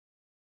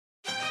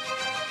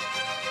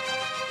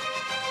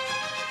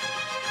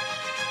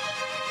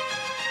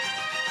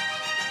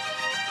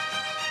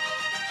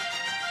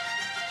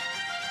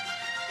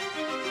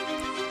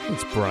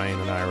It's Brian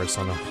and Iris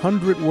on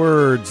 100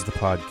 Words, the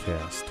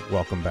podcast.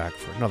 Welcome back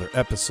for another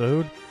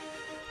episode.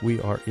 We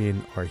are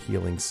in our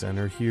healing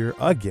center here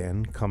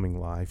again,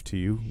 coming live to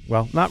you.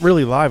 Well, not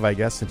really live, I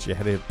guess, since you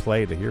had to hit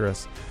play to hear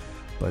us.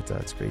 But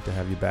it's great to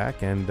have you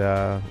back. And,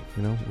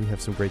 we have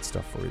some great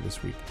stuff for you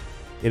this week.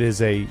 It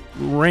is a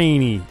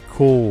rainy,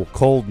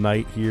 cold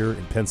night here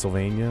in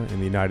Pennsylvania, in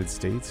the United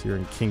States, here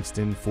in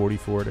Kingston,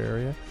 44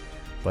 area.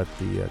 But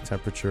the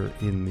temperature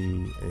in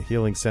the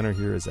healing center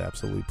here is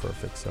absolutely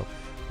perfect. So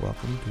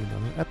welcome to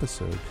another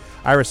episode.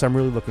 Iris, I'm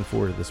really looking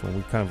forward to this one.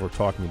 We kind of were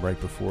talking right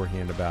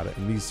beforehand about it.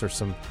 And these are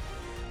some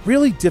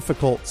really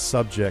difficult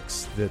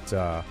subjects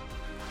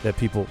that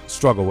people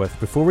struggle with.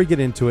 Before we get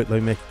into it, let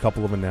me make a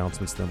couple of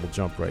announcements, then we'll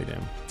jump right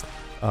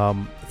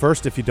in.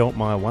 First, if you don't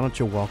mind, why don't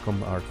you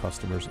welcome our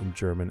customers in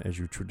German, as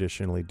you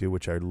traditionally do,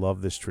 which I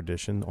love this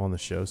tradition on the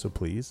show, so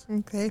please.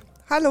 Okay.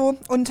 Hallo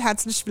und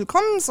herzlich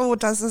willkommen. So,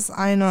 das ist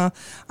eine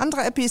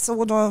andere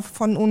Episode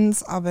von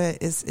uns,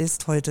 aber es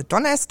ist heute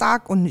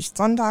Donnerstag und nicht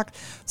Sonntag.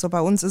 So, bei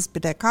uns ist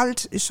bitter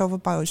kalt. Ich hoffe,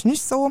 bei euch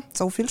nicht so.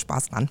 So, viel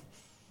Spaß dran.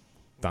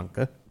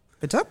 Danke.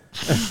 Bitte?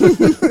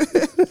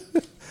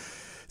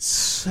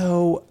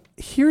 So,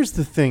 here's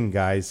the thing,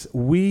 guys.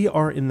 We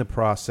are in the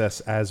process,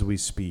 as we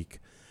speak,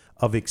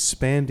 of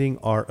expanding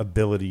our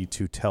ability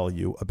to tell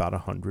you about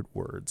 100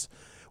 words.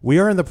 We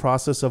are in the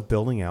process of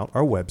building out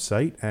our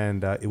website,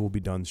 and it will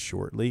be done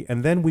shortly.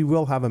 And then we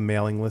will have a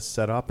mailing list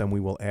set up, and we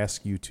will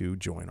ask you to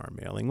join our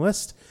mailing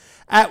list,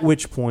 at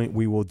which point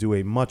we will do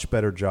a much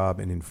better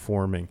job in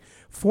informing.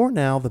 For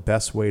now, the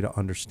best way to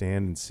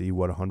understand and see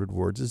what 100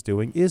 Words is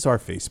doing is our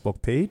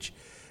Facebook page.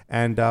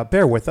 And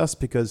bear with us,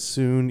 because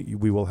soon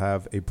we will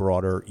have a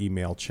broader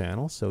email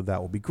channel, so that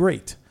will be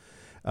great.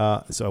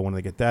 So I wanted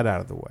to get that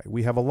out of the way.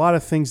 We have a lot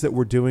of things that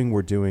we're doing.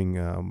 We're doing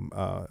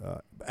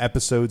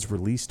episodes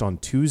released on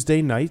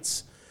Tuesday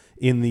nights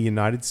in the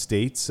United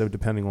States. So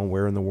depending on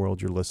where in the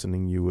world you're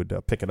listening, you would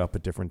pick it up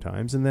at different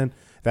times. And then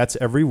that's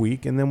every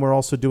week. And then we're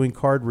also doing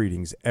card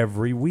readings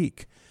every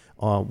week.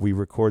 We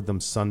record them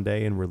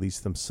Sunday and release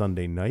them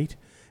Sunday night.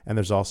 And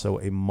there's also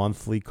a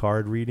monthly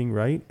card reading,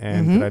 right?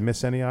 And did I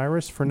miss any,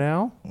 Iris, for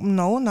now?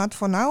 No, not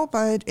for now,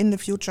 but in the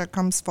future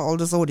comes for all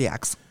the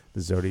zodiacs. The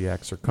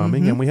zodiacs are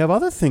coming, and we have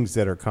other things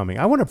that are coming.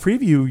 I want to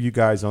preview you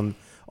guys on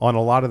a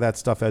lot of that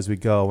stuff as we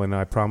go, and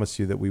I promise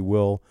you that we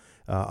will.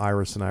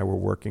 Iris and I were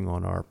working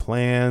on our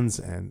plans,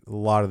 and a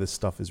lot of this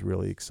stuff is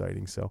really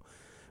exciting. So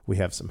we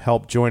have some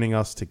help joining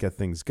us to get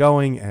things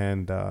going,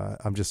 and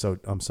I'm so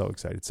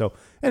excited. So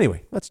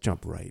anyway, let's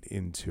jump right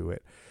into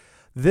it.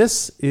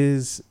 This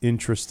is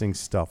interesting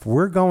stuff.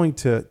 We're going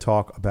to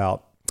talk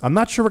about. I'm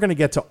not sure we're going to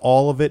get to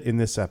all of it in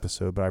this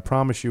episode, but I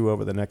promise you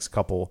over the next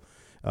couple.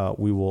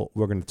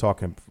 We're going to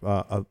talk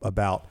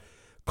about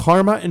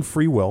karma and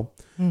free will.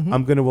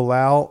 I'm going to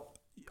allow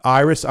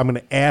Iris, I'm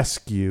going to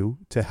ask you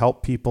to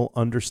help people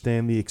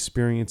understand the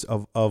experience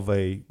of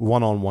a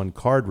one-on-one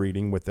card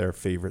reading with their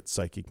favorite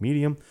psychic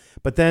medium.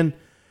 But then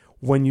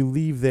when you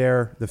leave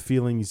there, the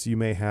feelings you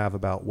may have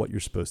about what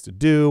you're supposed to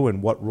do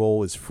and what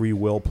role is free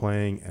will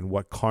playing and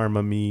what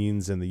karma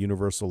means and the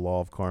universal law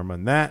of karma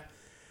and that.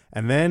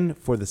 And then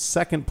for the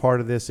second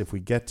part of this, if we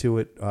get to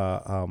it,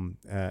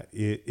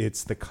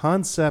 it's the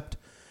concept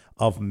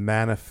of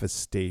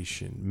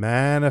manifestation,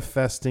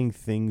 manifesting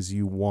things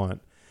you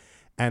want,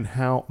 and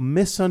how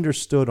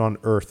misunderstood on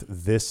earth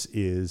this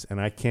is. And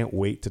I can't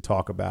wait to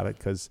talk about it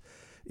because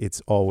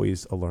it's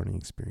always a learning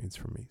experience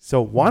for me. So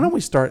why don't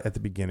we start at the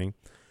beginning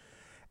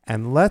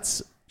and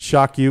let's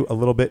shock you a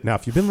little bit. Now,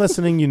 if you've been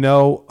listening, you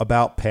know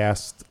about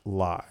past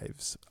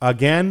lives.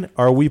 Again,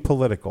 are we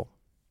political?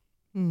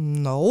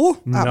 No,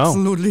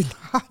 absolutely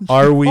not.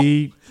 Are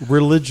we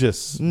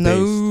religious?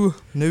 No.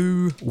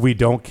 We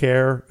don't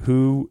care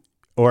who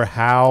or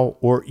how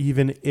or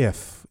even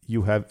if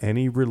you have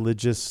any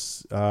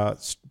religious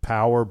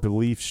power,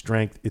 belief,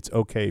 strength. It's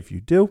okay if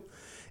you do.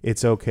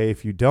 It's okay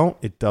if you don't.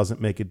 It doesn't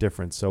make a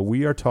difference. So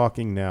we are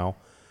talking now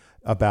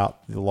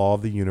about the law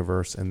of the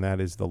universe, and that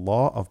is the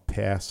law of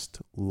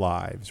past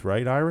lives.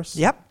 Right, Iris?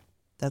 Yep,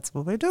 that's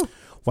what we do.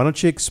 Why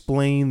don't you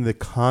explain the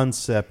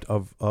concept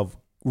of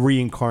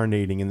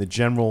reincarnating in the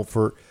general,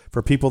 for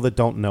people that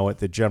don't know it,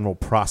 the general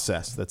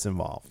process that's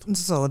involved?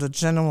 So the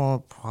general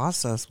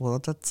process, well,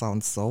 that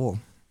sounds so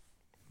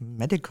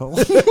medical.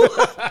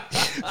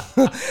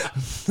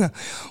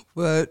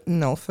 But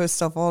no,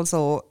 first of all,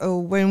 so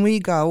when we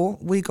go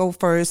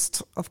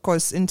first, of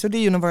course, into the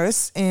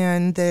universe,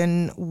 and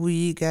then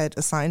we get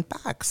assigned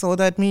back. So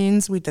that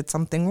means we did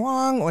something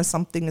wrong or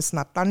something is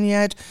not done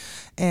yet,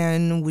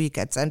 and we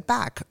get sent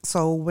back.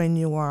 So when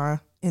you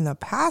are in a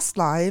past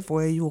life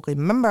where you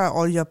remember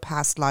all your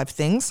past life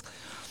things,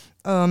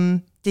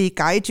 they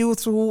guide you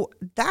through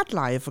that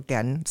life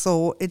again.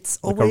 So it's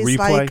always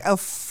like a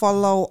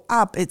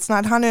follow-up. It's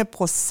not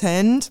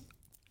 100%,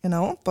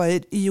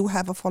 but you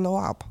have a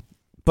follow-up.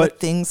 But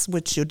things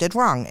which you did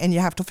wrong, and you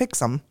have to fix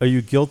them. Are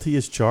you guilty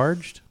as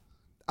charged?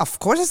 Of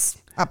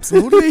course,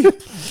 absolutely.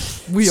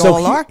 We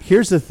all are.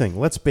 Here's the thing.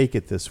 Let's bake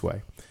it this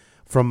way.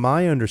 From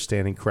my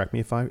understanding, correct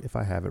me if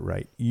I have it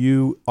right,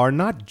 you are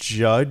not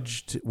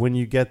judged when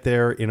you get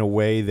there in a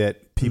way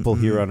that people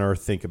here on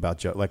earth think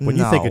about like when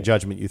you think of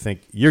judgment, you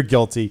think you're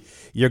guilty,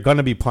 you're going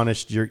to be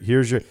punished.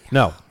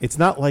 No, it's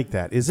not like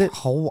that, is it?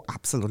 Oh,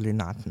 absolutely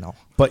not. No.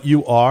 But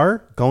you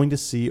are going to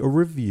see a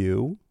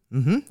review,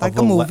 like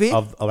a movie,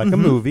 a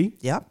movie.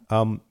 Yeah.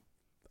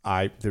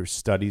 There's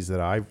studies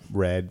that I've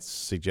read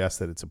suggest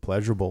that it's a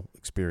pleasurable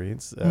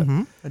experience.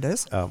 It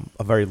is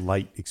a very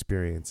light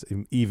experience,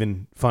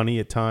 even funny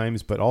at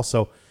times, but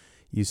also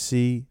you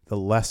see the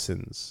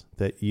lessons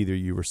that either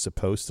you were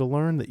supposed to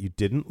learn that you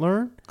didn't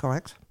learn.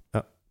 Correct.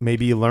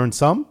 Maybe you learned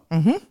some.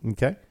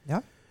 Okay. Yeah.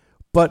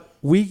 But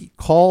we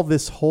call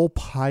this whole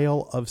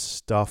pile of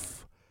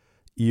stuff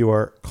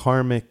your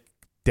karmic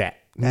debt.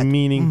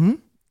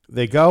 Meaning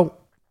they go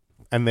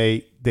and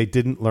they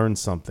didn't learn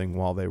something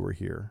while they were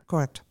here.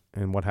 Correct.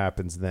 And what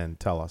happens then?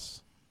 Tell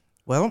us.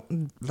 Well,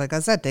 like I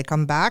said, they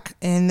come back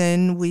and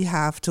then we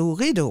have to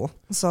redo.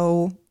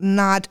 So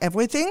not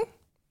everything,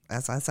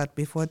 as I said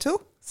before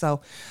too.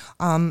 So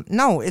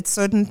no, it's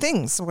certain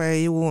things where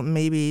you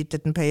maybe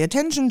didn't pay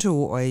attention to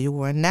or you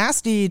were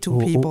nasty to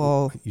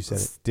people. You said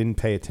it. Didn't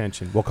pay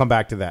attention. We'll come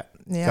back to that.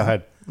 Yeah. Go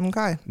ahead.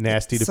 Okay.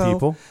 Nasty to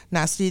people?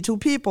 Nasty to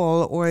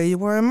people, or you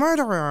were a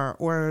murderer,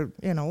 or,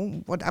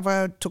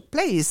 whatever took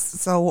place.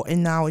 So,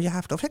 and now you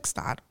have to fix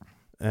that.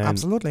 And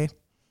absolutely.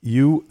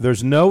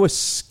 There's no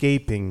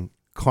escaping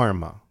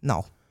karma.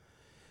 No.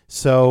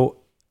 So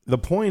the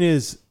point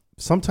is,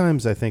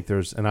 sometimes I think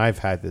and I've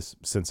had this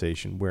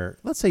sensation where,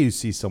 let's say you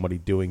see somebody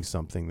doing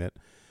something that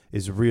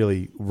is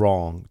really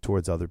wrong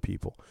towards other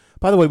people.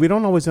 By the way, we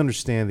don't always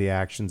understand the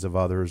actions of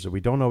others, or we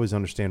don't always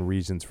understand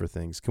reasons for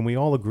things. Can we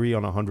all agree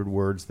on 100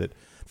 words that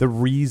the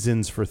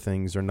reasons for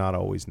things are not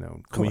always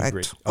known? Can Correct. we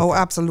agree? Okay. Oh,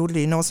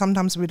 absolutely. No,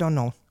 sometimes we don't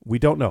know. We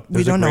don't know.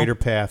 There's a greater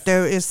path.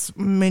 There is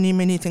many,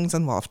 many things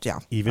involved, yeah.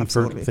 Even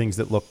absolutely. For things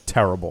that look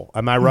terrible.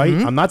 Am I right?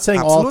 I'm not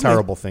saying all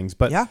terrible things,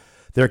 but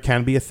there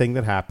can be a thing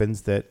that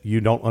happens that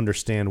you don't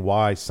understand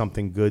why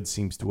something good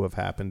seems to have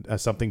happened.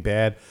 Something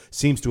bad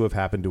seems to have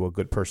happened to a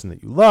good person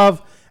that you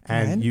love.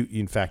 And you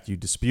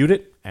dispute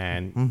it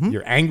and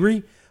you're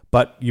angry,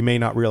 but you may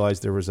not realize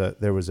there was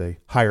a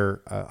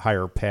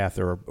higher path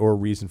or a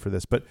reason for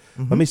this. But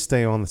let me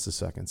stay on this a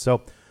second.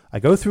 So I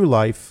go through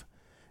life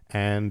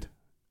and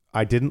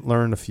I didn't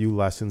learn a few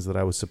lessons that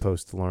I was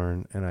supposed to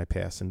learn, and I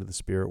pass into the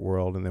spirit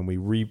world, and then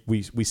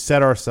we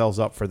set ourselves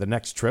up for the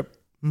next trip,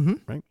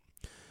 right?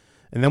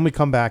 And then we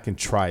come back and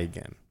try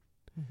again.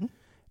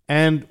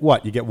 And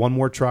what? You get one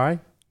more try?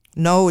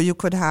 No, you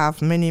could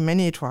have many,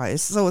 many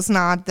tries. So it's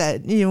not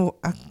that you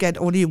get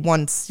only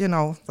once,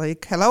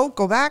 like, hello,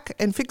 go back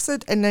and fix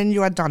it, and then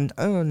you are done.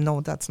 Oh,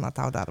 no, that's not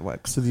how that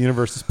works. So the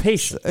universe is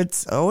patient.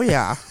 Oh,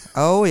 yeah.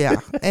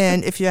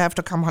 And if you have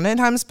to come 100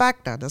 times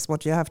back, that is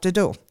what you have to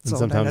do. And so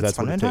sometimes that's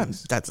what it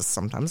takes. That is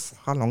sometimes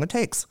how long it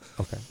takes.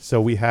 Okay.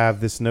 So we have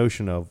this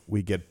notion of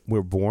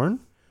we're born,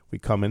 we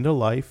come into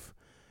life,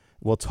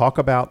 we'll talk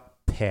about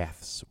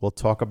paths. We'll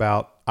talk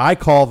about, I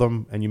call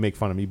them, and you make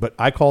fun of me, but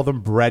I call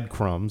them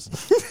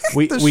breadcrumbs.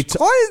 We're going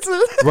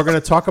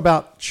to talk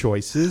about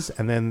choices,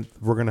 and then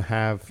we're going to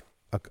have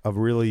a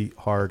really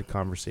hard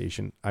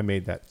conversation. I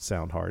made that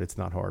sound hard. It's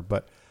not hard,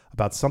 but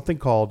about something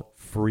called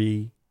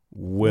free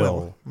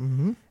will.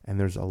 And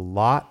there's a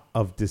lot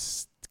of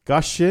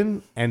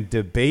discussion and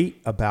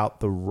debate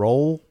about the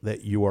role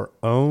that your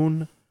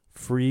own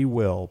free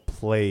will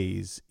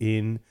plays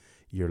in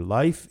your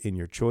life, in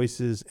your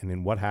choices, and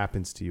in what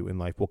happens to you in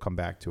life. We'll come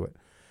back to it.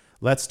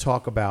 Let's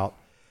talk about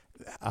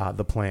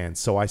the plan.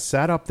 So I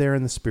sat up there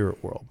in the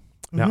spirit world.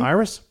 Now,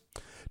 Iris,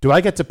 do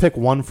I get to pick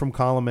one from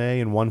column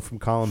A and one from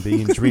column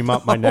B and dream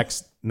up my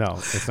next? No,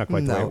 it's not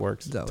quite the way it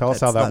works. No, Tell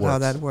us how that works. How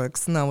that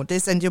works. No, they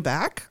send you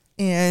back,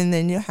 and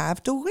then you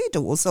have to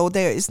redo. So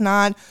there is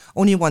not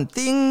only one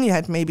thing. You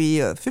had maybe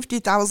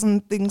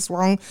 50,000 things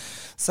wrong.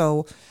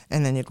 So,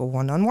 and then you go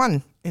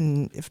one-on-one.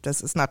 And if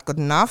this is not good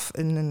enough,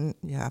 and then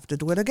you have to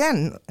do it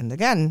again and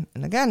again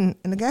and again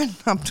and again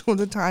up to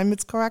the time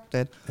it's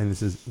corrected. And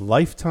this is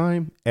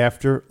lifetime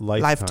after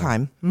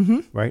lifetime.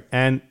 Right?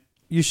 And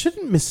you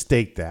shouldn't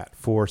mistake that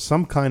for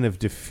some kind of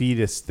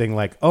defeatist thing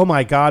like, oh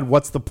my God,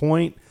 what's the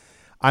point?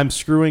 I'm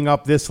screwing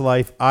up this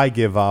life. I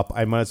give up.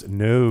 I must.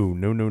 No.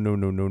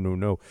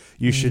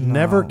 You should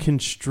never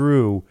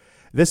construe.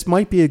 This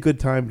might be a good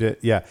time to,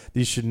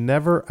 you should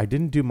never, I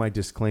didn't do my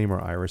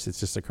disclaimer, Iris. It's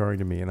just occurring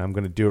to me, and I'm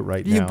going to do it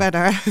right now. You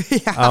better.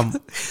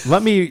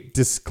 Let me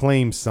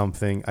disclaim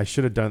something I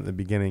should have done at the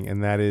beginning,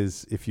 and that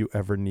is if you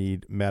ever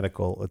need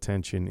medical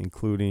attention,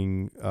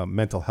 including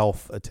mental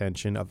health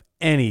attention of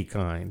any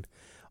kind,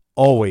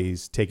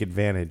 always take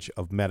advantage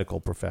of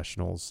medical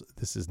professionals.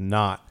 This is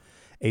not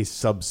a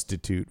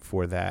substitute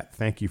for that.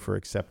 Thank you for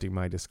accepting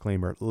my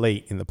disclaimer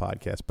late in the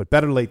podcast, but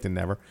better late than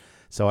never.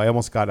 So I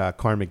almost got a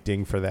karmic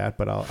ding for that,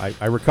 but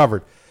I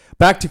recovered.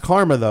 Back to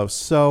karma though.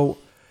 So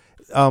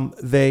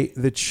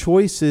the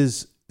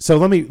choices. So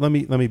let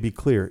me be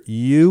clear.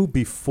 You,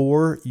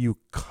 before you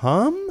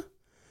come,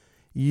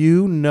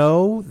 you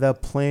know the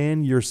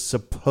plan you're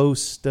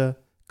supposed to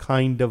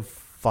kind of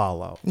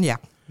follow. Yeah.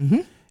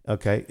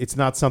 Okay. It's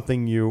not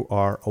something you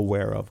are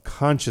aware of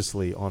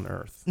consciously on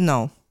earth.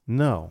 No.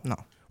 No.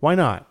 Why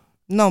not?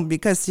 No,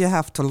 because you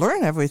have to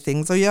learn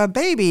everything. So you're a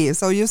baby.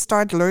 So you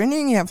start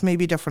learning. You have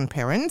maybe different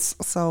parents.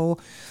 So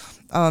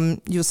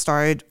you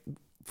start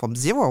from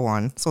 0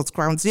 on. So it's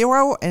ground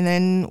zero, and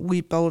then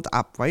we build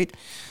up, right?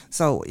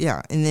 So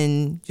yeah, and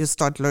then you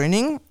start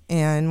learning.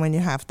 And when you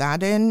have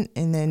that in,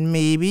 and then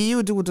maybe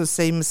you do the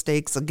same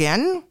mistakes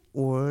again,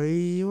 or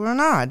you are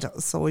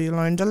not. So you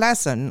learn the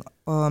lesson.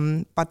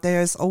 But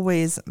there's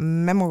always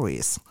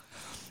memories.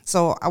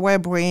 So our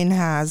brain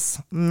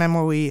has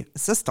memory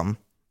system.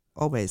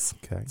 Always.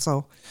 Okay.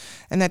 So,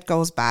 and that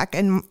goes back.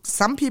 And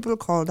some people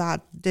call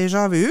that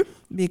déjà vu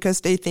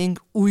because they think,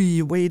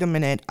 "Ooh, wait a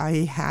minute,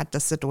 I had the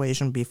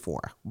situation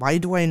before. Why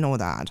do I know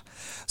that?"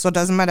 So it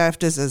doesn't matter if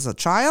this is a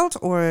child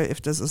or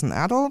if this is an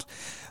adult.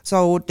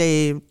 So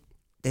they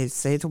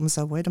say to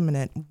themselves, "Wait a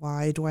minute,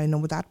 why do I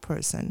know that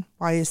person?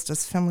 Why is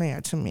this familiar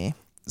to me?"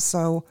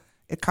 So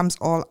it comes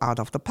all out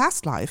of the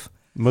past life.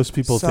 Most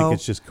people So think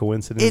it's just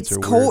coincidence. It's or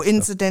weird stuff.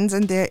 coincidence,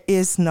 and there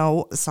is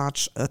no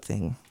such a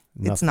thing.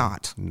 It's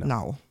Nothing. not.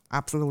 No,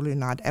 absolutely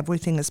not.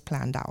 Everything is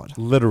planned out.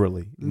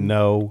 Literally,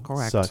 no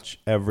Correct. such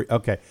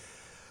okay.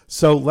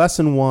 So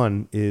lesson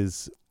 1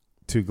 is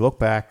to look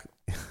back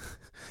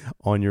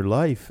on your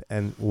life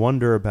and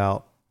wonder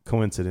about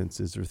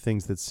coincidences or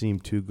things that seem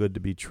too good to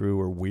be true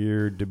or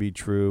weird to be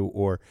true,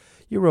 or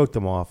you wrote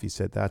them off. You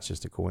said that's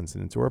just a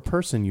coincidence, or a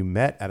person you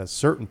met at a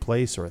certain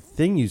place, or a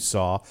thing you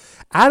saw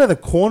out of the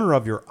corner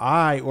of your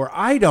eye, or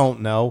I don't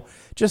know,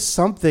 just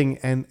something,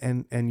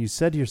 and you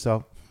said to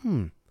yourself,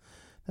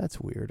 that's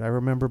weird. I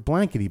remember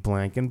blankety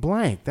blank and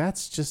blank.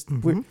 That's just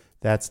weird.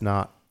 That's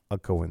not a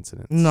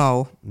coincidence.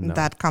 No,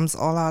 that comes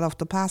all out of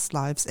the past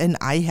lives. And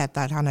I had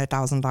that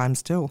 100,000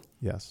 times too.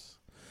 Yes.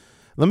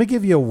 Let me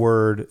give you a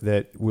word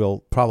that will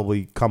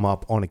probably come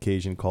up on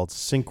occasion called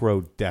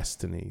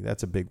synchrodestiny.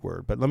 That's a big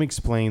word. But let me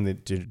explain the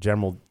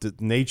general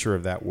nature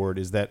of that word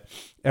is that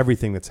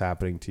everything that's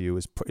happening to you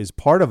is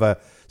part of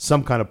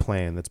some kind of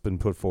plan that's been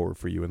put forward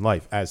for you in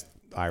life. As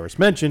Iris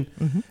mentioned,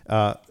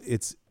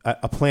 it's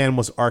a plan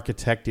was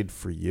architected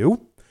for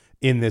you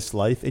in this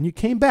life, and you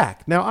came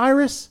back. Now,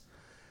 Iris,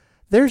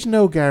 there's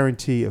no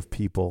guarantee of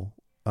people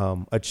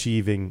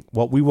achieving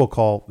what we will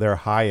call their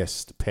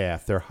highest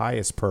path, their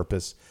highest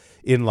purpose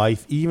in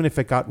life, even if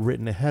it got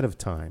written ahead of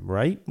time,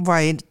 right?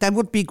 Right. That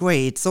would be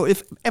great. So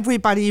if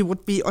everybody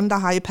would be on the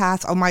high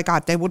path, oh my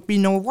God, there would be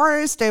no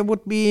wars. There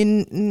would be,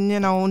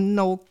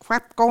 no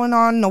crap going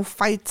on, no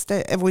fights.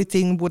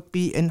 Everything would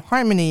be in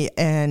harmony.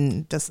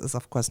 And this is,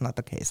 of course, not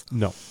the case.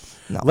 No.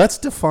 No. Let's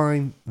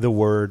define the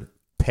word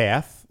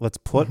path. Let's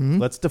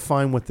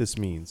define what this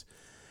means.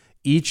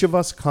 Each of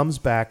us comes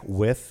back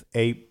with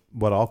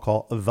what I'll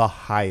call the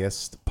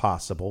highest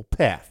possible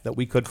path that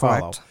we could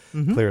follow.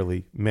 Correct.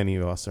 Clearly, many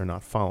of us are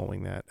not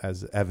following that,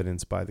 as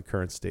evidenced by the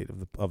current state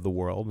of the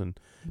world and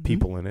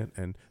people in it.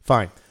 And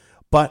fine,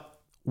 but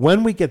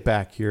when we get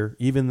back here,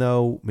 even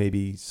though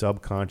maybe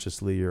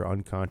subconsciously or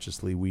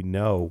unconsciously we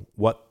know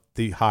what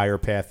the higher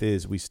path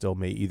is, we still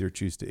may either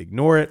choose to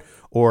ignore it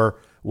or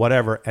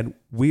whatever. And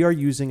we are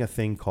using a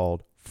thing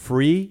called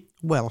free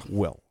will.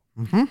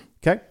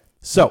 Okay,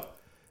 so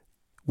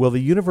will the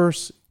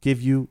universe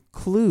give you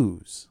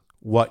clues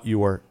what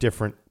your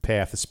different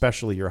path,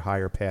 especially your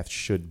higher path,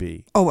 should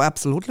be? Oh,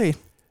 absolutely.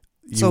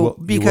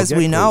 Because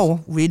we know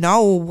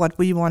what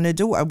we want to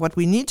do or what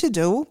we need to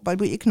do, but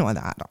we ignore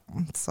that.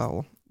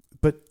 So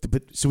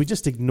we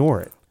just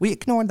ignore it. We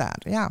ignore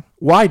that, yeah.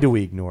 Why do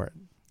we ignore it?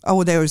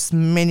 Oh, there's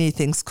many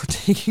things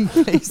taking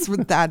place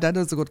with that. That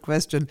is a good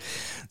question.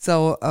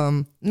 So,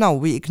 no,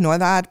 we ignore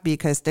that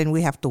because then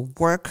we have to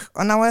work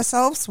on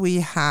ourselves. We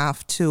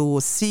have to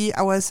see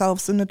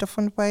ourselves in a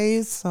different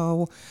way.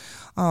 So,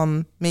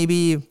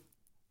 maybe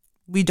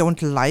we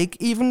don't like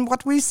even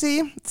what we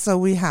see. So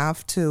we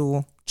have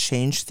to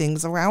change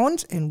things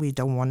around, and we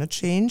don't want to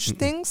change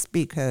things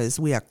because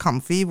we are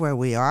comfy where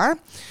we are.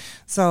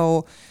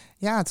 So,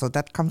 yeah, so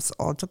that comes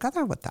all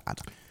together with that.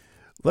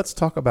 Let's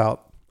talk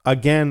about,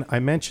 again, I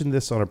mentioned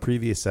this on a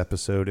previous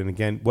episode, and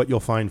again, what you'll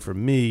find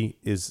from me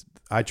is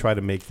I try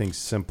to make things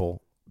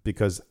simple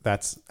because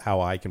that's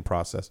how I can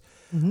process.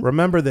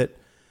 Remember that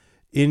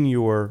in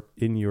your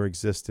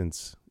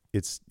existence,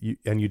 it's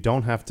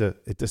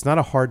not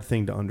a hard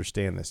thing to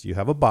understand this. You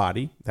have a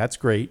body, that's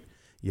great.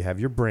 You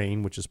have your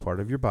brain, which is part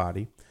of your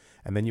body,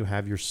 and then you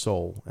have your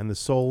soul, and the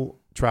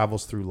soul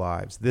travels through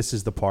lives. This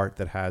is the part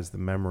that has the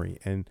memory,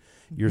 and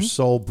your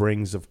soul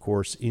brings, of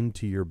course,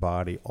 into your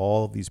body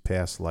all of these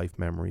past life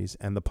memories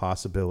and the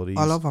possibilities.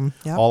 All of them,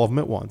 yeah. All of them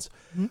at once.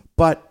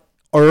 But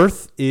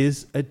Earth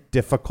is a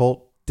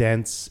difficult,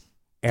 dense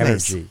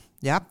energy.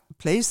 Yep,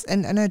 place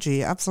and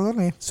energy,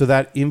 absolutely. So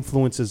that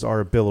influences our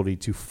ability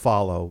to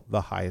follow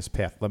the highest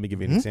path. Let me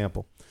give you an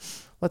example.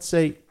 Let's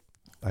say,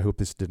 I hope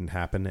this didn't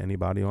happen to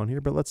anybody on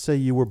here, but let's say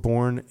you were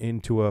born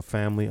into a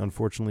family,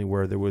 unfortunately,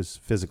 where there was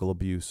physical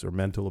abuse or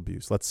mental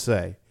abuse. Let's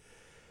say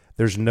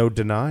there's no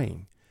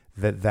denying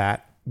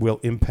that will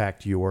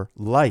impact your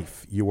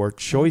life, your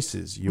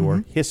choices,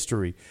 your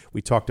history.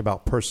 We talked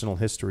about personal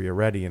history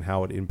already and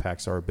how it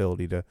impacts our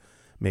ability to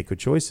make good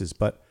choices.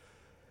 But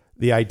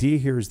the idea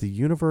here is the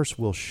universe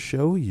will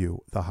show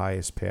you the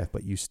highest path,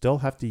 but you still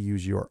have to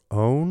use your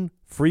own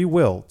free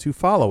will to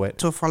follow it.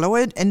 To follow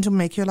it and to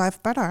make your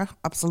life better.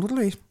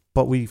 Absolutely.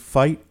 But we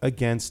fight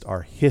against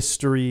our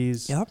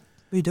histories. Yep,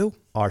 we do.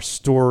 Our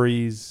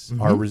stories.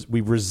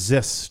 We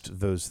resist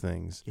those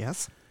things.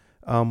 Yes.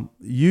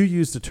 You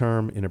used a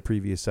term in a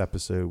previous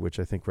episode, which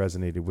I think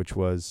resonated, which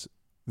was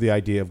the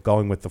idea of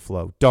going with the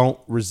flow. Don't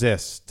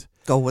resist.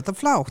 Go with the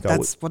flow.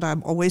 That's what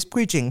I'm always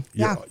preaching.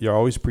 You're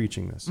always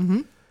preaching this.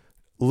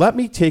 Let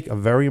me take a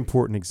very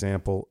important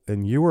example,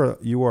 and you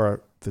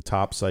are the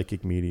top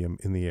psychic medium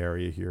in the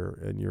area here,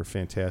 and you're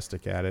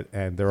fantastic at it.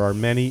 And there are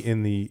many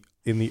in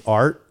the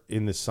art,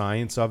 in the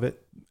science of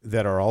it,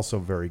 that are also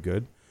very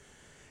good.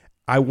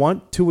 I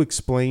want to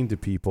explain to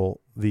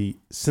people the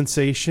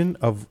sensation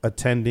of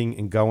attending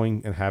and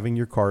going and having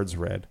your cards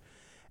read,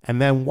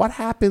 and then what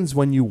happens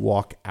when you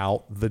walk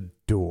out the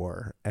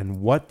door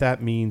and what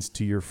that means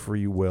to your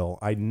free will.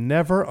 I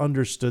never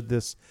understood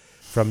this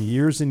from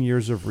years and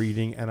years of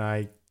reading, and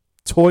I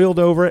toiled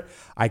over it.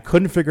 I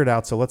couldn't figure it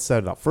out, so let's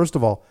set it up. First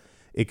of all,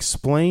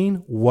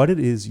 explain what it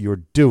is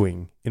you're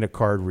doing in a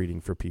card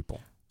reading for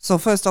people. So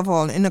first of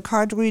all, in a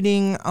card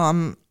reading,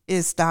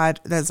 is that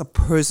there's a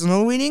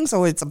personal reading,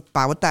 so it's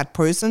about that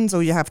person, so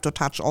you have to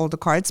touch all the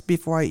cards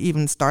before I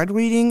even start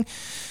reading.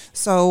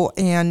 So,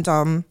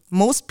 and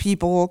most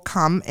people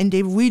come and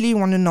they really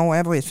want to know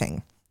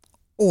everything.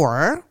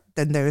 Or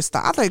then there's the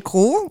other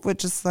crew,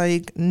 which is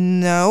like,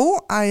 no,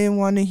 I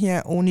want to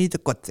hear only the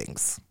good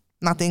things,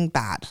 nothing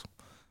bad.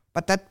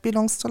 But that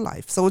belongs to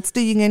life. So it's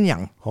the yin and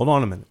yang. Hold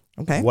on a minute.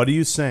 Okay. What are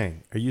you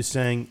saying? Are you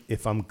saying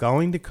if I'm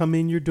going to come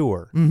in your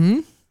door,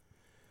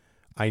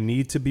 I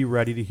need to be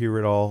ready to hear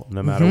it all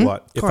no matter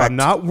what? If Correct. I'm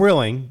not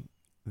willing,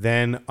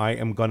 then I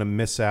am going to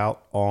miss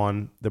out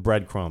on the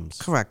breadcrumbs.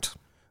 Correct.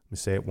 Let me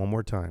say it one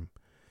more time.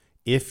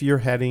 If you're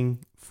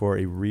heading for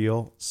a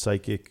real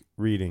psychic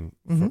reading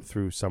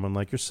through someone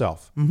like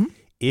yourself,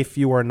 if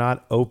you are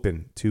not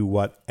open to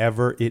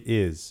whatever it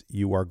is,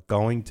 you are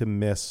going to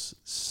miss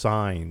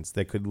signs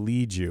that could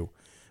lead you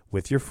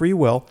with your free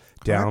will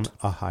down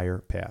a higher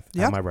path.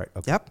 Yep. Am I right?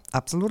 Okay. Yep,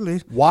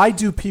 absolutely. Why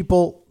do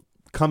people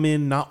come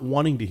in not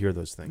wanting to hear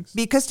those things?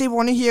 Because they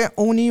want to hear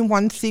only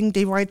one thing.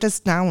 They write this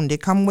down. They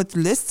come with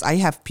lists. I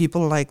have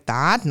people like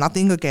that.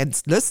 Nothing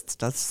against lists.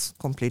 That's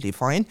completely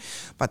fine.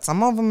 But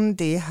some of them,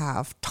 they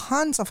have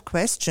tons of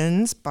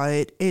questions,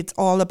 but it's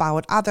all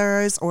about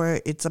others, or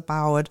it's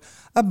about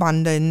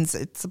abundance.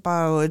 It's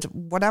about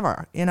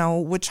whatever.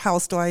 Which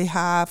house do I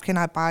have? Can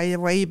I buy a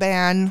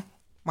Ray-Ban?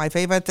 My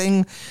favorite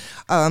thing.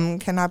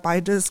 Can I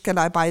buy this? Can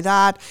I buy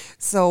that?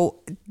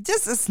 So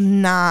this is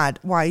not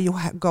why you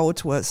go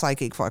to a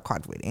psychic for a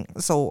card reading.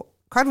 So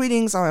card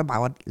readings are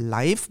about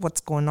life,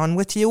 what's going on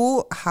with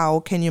you,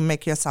 how can you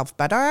make yourself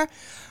better.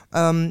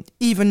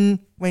 Even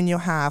when you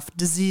have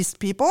deceased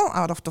people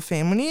out of the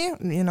family,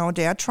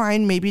 they are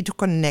trying maybe to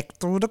connect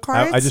through the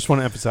cards. I just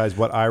want to emphasize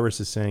what Iris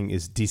is saying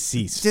is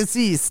deceased.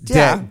 Deceased,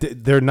 yeah.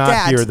 They're not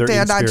Dead, here. They're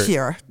in not spirit.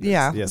 here.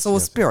 Yeah. Yes, so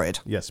yes.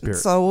 spirit. Yes, spirit.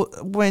 So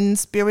when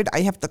spirit,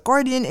 I have the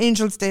guardian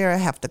angels there, I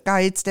have the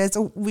guides there.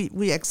 So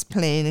we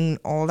explain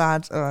all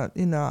that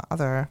in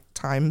other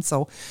time.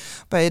 So,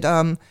 but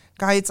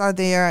guides are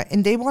there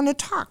and they want to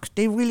talk.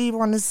 They really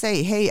want to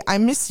say, hey, I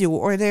miss you,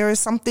 or there is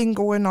something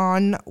going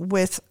on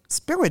with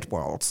spirit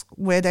worlds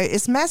where there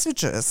is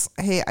messages.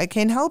 Hey, I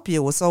can help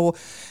you. So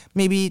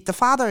maybe the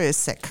father is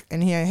sick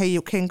and here, hey,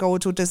 you can go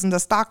to this and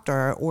this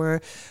doctor,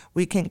 or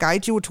we can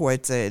guide you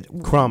towards it.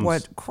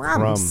 Crumbs.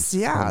 Crumbs.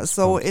 Yeah. Crumbs,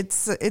 so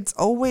crumbs. it's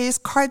always,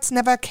 cards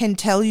never can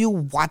tell you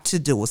what to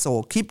do.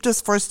 So keep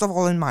this first of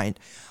all in mind.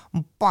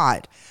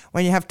 But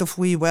when you have the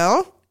free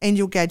will, and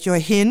you get your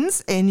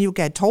hints and you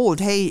get told,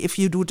 hey, if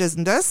you do this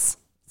and this,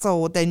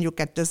 so then you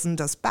get this and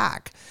this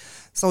back.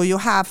 So you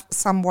have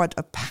somewhat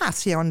a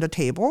path here on the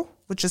table,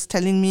 which is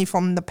telling me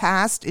from the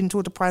past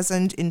into the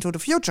present, into the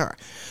future.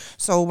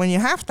 So when you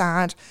have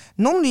that,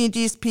 normally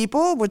these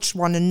people which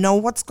want to know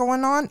what's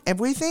going on,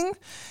 everything,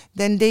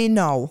 then they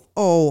know,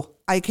 oh,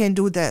 I can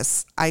do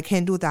this, I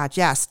can do that.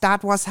 Yes,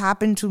 that was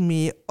happened to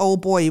me. Oh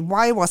boy,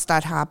 why was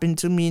that happened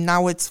to me?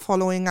 Now it's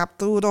following up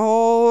through the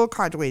whole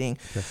card reading.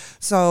 Okay.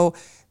 So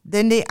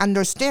then they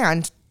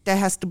understand there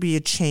has to be a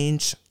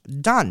change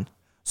done.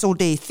 So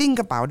they think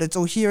about it.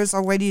 So here's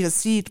already the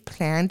seed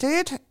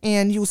planted,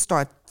 and you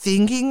start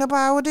thinking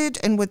about it.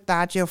 And with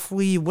that, your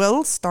free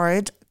will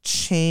start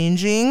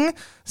changing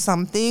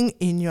something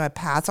in your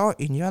path or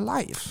in your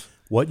life.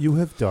 What you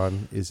have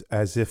done is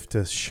as if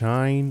to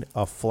shine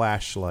a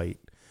flashlight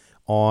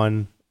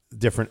on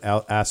different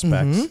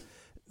aspects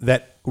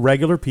that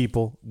regular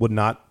people would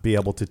not be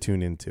able to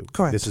tune into.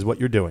 Correct. This is what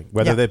you're doing,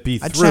 whether that be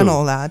through. I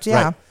channel that,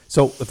 yeah. Right.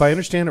 So if I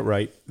understand it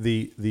right,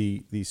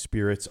 the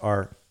spirits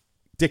are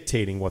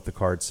dictating what the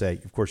cards say.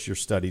 Of course, you're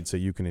studied so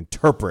you can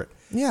interpret.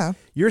 Yeah.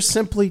 You're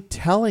simply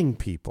telling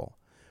people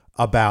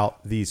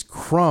about these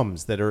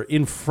crumbs that are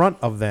in front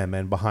of them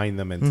and behind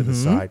them and to the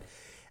side.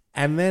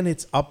 And then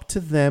it's up to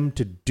them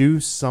to do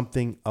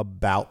something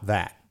about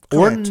that.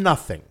 Correct. Or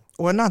nothing.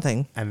 Or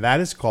nothing. And that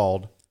is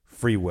called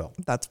free will.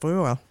 That's free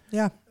will.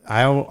 Yeah.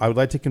 I would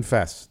like to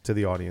confess to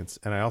the audience,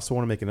 and I also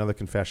want to make another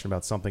confession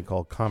about something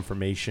called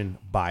confirmation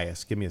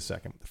bias. Give me a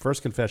second. The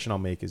first confession I'll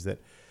make is that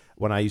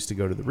when I used to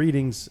go to the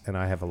readings, and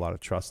I have a lot of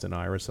trust in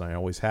Iris, and I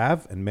always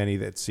have, and many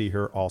that see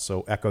her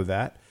also echo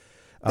that.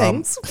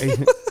 Thanks.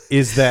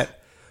 Is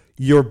that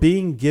you're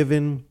being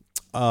given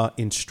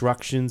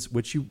instructions,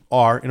 which you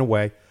are in a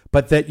way,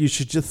 but that you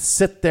should just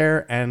sit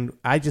there and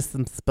I just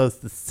am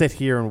supposed to sit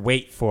here and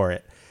wait for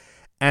it.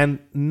 And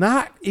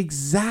not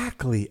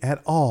exactly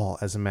at all,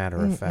 as a matter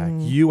of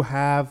fact. You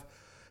have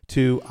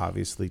to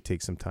obviously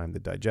take some time to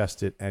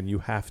digest it, and you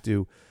have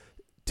to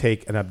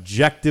take an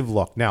objective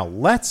look. Now,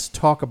 let's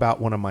talk about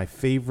one of my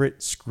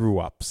favorite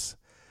screw-ups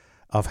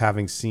of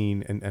having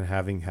seen and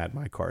having had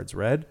my cards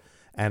read.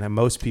 And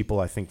most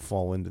people, I think,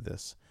 fall into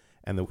this.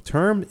 And the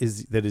term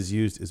that is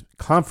used is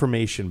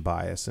confirmation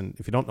bias. And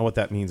if you don't know what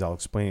that means, I'll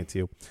explain it to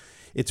you.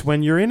 It's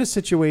when you're in a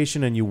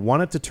situation and you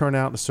want it to turn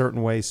out in a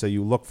certain way, so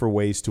you look for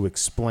ways to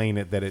explain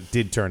it that it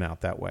did turn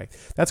out that way.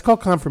 That's called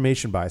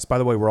confirmation bias. By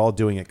the way, we're all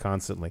doing it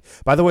constantly.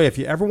 By the way, if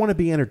you ever want to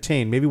be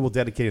entertained, maybe we'll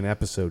dedicate an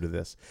episode to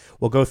this.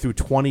 We'll go through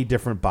 20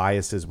 different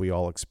biases we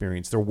all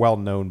experience. They're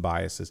well-known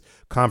biases.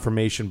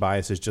 Confirmation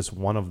bias is just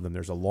one of them.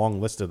 There's a long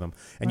list of them.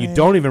 And you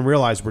don't even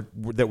realize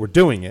that we're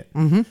doing it,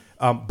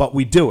 but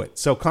we do it.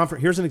 So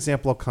here's an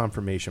example of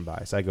confirmation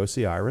bias. I go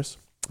see Iris.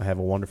 I have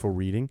a wonderful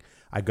reading.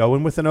 I go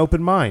in with an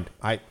open mind.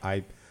 I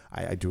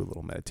do a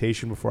little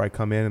meditation before I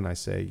come in, and I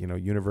say,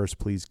 universe,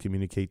 please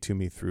communicate to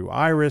me through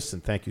Iris,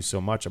 and thank you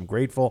so much. I'm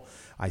grateful.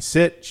 I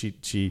sit.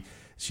 She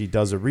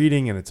does a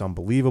reading, and it's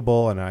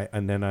unbelievable.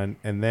 And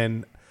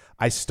then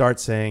I start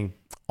saying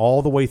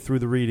all the way through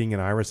the reading.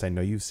 And Iris, I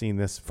know you've seen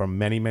this from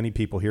many, many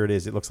people. Here it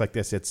is. It looks like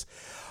this. It's,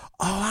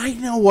 oh, I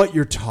know what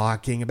you're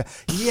talking about.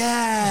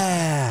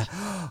 Yeah.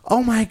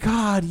 Oh, my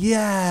God.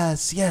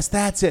 Yes. Yes,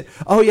 that's it.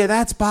 Oh, yeah,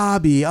 that's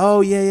Bobby.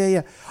 Oh,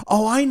 yeah.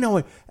 Oh, I know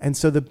it. And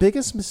so the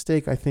biggest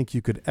mistake I think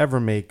you could ever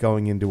make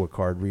going into a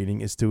card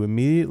reading is to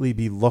immediately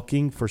be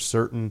looking for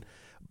certain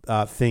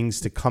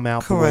things to come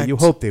out the way you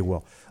hope they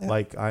will. Yep.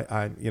 Like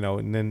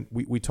and then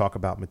we talk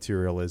about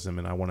materialism,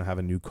 and I want to have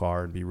a new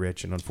car and be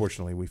rich, and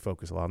unfortunately we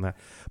focus a lot on that.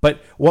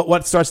 But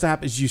what starts to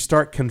happen is you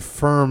start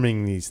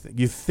confirming these things.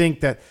 You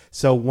think that.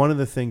 So one of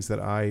the things that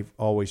I've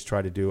always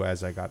tried to do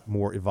as I got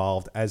more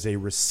evolved as a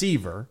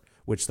receiver,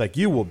 which like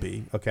you will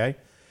be, okay.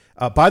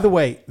 By the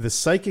way, the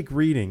psychic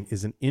reading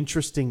is an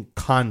interesting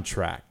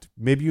contract.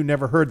 Maybe you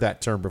never heard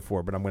that term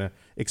before, but I'm going to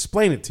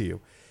explain it to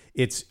you.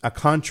 It's a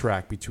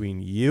contract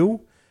between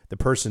you, the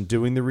person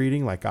doing the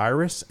reading, like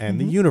Iris, and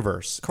the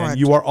universe. Correct. And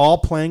you are all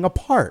playing a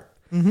part.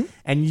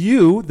 And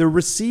you, the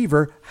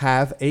receiver,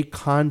 have a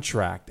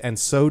contract. And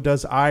so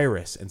does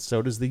Iris, and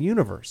so does the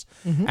universe.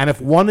 And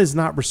if one is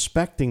not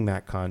respecting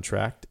that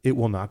contract, it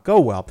will not go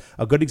well.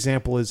 A good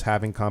example is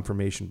having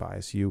confirmation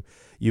bias. You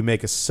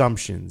make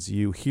assumptions.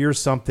 You hear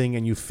something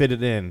and you fit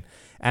it in.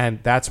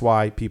 And that's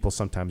why people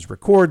sometimes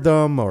record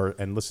them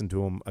and listen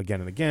to them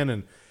again and again.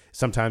 And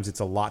sometimes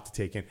it's a lot to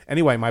take in.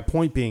 Anyway, my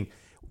point being,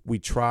 we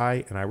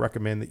try, and I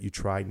recommend that you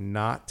try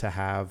not to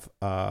have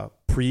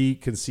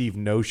preconceived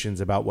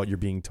notions about what you're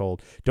being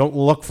told. Don't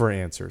look for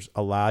answers.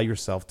 Allow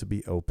yourself to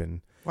be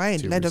open.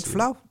 Right. Let it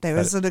flow. There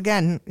is it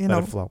again.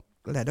 Let it flow.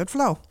 Let it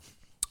flow.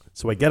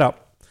 So I get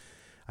up.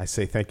 I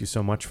say thank you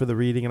so much for the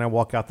reading, and I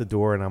walk out the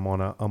door, and I'm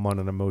on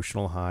an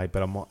emotional high.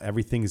 But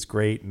everything is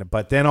great.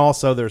 But then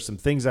also there's some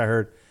things I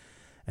heard.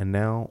 And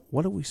now,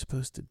 what are we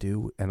supposed to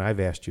do? And I've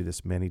asked you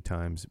this many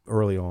times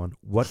early on.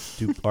 What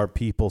are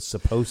people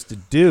supposed to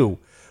do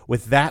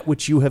with that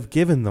which you have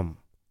given them?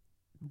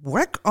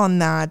 Work on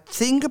that.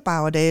 Think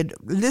about it.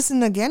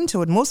 Listen again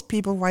to it. Most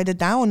people write it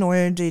down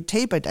or they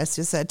tape it, as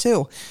you said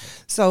too.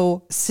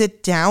 So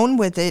sit down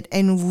with it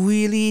and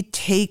really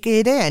take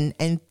it in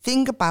and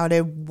think about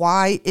it.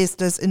 Why is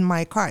this in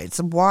my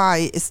cards?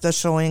 Why is this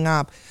showing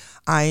up?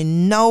 I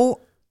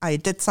know I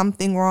did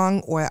something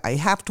wrong, or I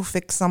have to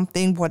fix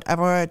something,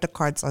 whatever the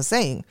cards are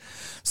saying.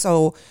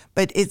 So,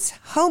 but it's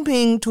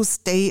helping to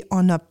stay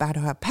on a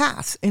better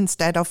path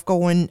instead of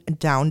going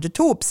down the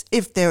tubes.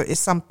 If there is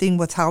something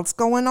with health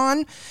going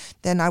on,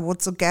 then I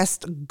would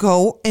suggest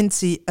go and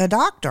see a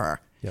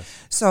doctor. Yes.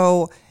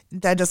 So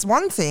that is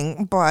one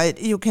thing,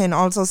 but you can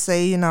also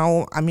say,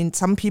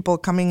 some people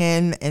coming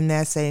in and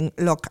they're saying,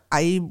 look,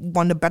 I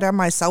want to better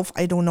myself.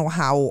 I don't know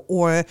how.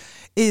 Or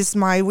is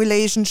my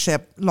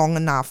relationship long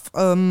enough?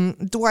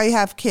 Do I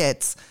have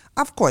kids?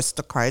 Of course,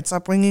 the cards are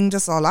bringing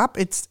this all up.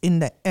 It's in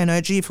the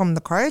energy from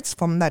the cards,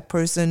 from that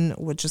person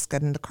which is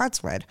getting the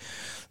cards read.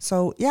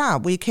 So yeah,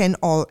 we can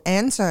all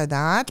answer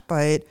that,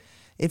 but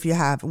if you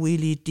have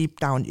really deep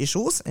down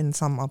issues, and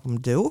some of them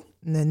do,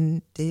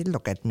 then they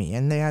look at me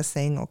and they are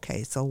saying,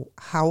 okay, so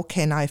how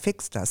can I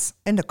fix this?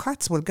 And the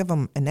cards will give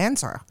them an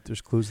answer. There's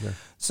clues there.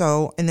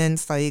 So, and then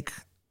it's like,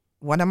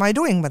 what am I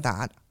doing with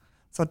that?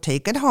 So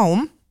take it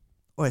home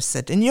or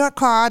sit in your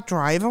car,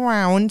 drive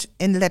around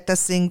and let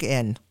this sink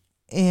in.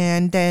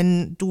 And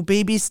then do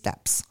baby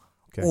steps.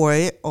 Okay.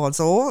 Or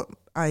also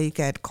I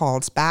get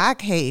calls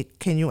back, hey,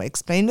 can you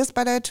explain this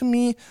better to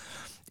me?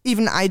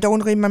 Even I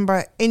don't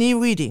remember any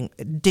reading.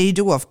 They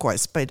do, of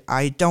course, but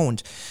I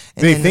don't.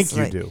 And They then think it's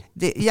you like- do.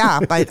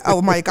 Yeah, but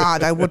oh my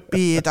God, I would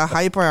be the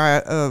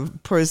hyper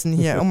person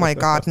here. Oh my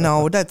God,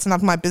 no, that's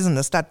not my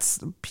business. That's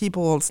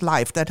people's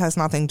life. That has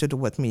nothing to do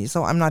with me.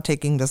 So I'm not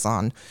taking this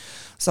on.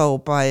 So,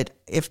 but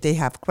if they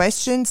have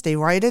questions, they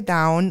write it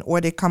down or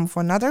they come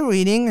for another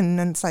reading and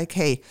then it's like,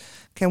 hey,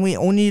 can we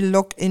only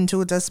look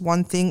into this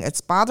one thing?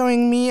 It's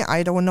bothering me.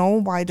 I don't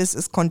know why this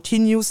is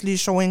continuously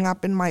showing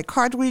up in my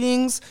card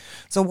readings.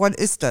 So what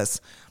is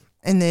this?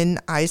 And then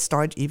I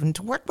start even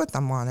to work with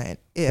them on it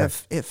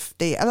if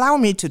they allow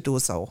me to do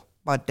so.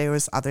 But there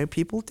is other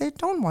people that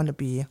don't want to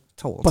be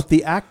told. But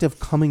the act of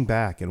coming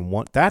back and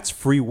that's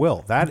free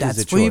will. That's a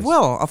choice. Free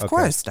will, of Okay.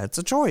 course. That's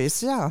a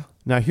choice, yeah.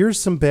 Now, here's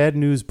some bad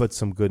news, but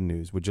some good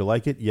news. Would you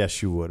like it?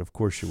 Yes, you would. Of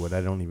course you would.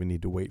 I don't even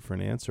need to wait for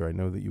an answer. I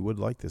know that you would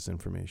like this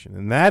information.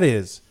 And that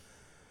is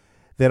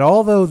that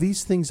although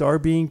these things are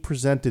being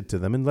presented to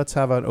them, and let's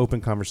have an open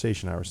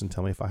conversation, Iris, and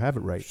tell me if I have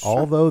it right. Sure.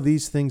 Although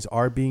these things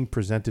are being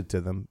presented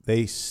to them,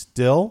 they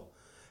still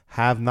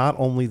have not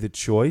only the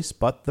choice,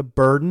 but the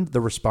burden, the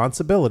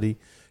responsibility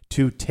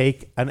to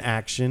take an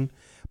action.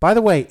 By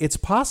the way, it's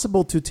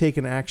possible to take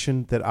an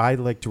action that I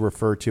like to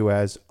refer to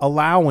as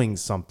allowing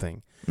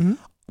something. Mm-hmm.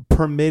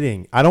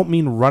 Permitting. I don't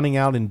mean running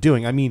out and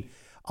doing. I mean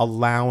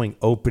allowing,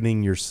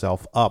 opening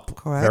yourself up.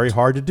 Correct. Very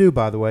hard to do,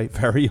 by the way.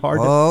 Very hard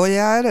to do. Oh,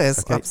 yeah, it is.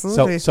 Okay,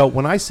 Absolutely. So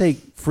when I say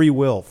free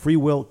will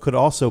could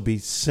also be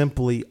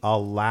simply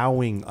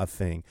allowing a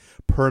thing,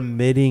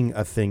 permitting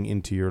a thing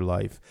into your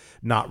life,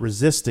 not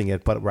resisting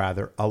it, but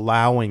rather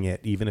allowing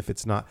it, even if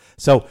it's not.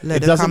 So Let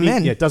it it doesn't come mean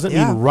in. it doesn't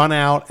Yeah. mean run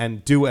out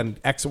and do an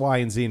X, Y,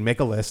 and Z and make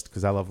a list,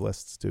 because I love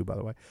lists too, by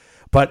the way.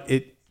 But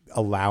it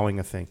allowing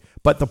a thing.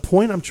 But the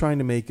point I'm trying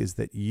to make is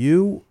that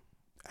you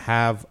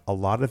have a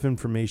lot of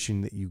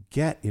information that you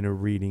get in a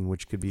reading,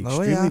 which could be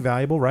extremely yeah.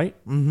 valuable, right?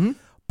 Mm-hmm.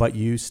 But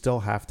you still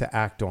have to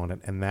act on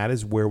it. And that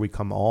is where we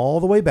come all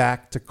the way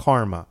back to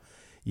karma.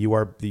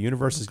 The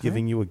universe is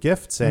giving you a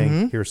gift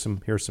saying, here's some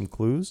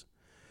clues.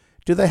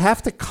 Do they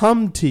have to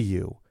come to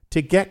you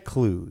to get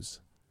clues?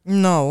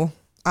 No,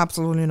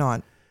 absolutely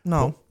not.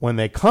 No. When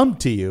they come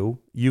to you,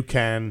 you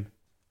can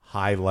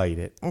highlight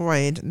it.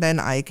 Right. Then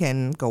I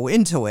can go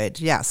into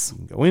it. Yes.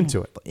 Go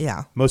into it.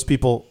 Yeah. Most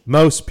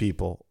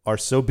people are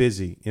so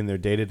busy in their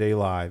day-to-day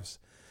lives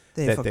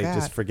They they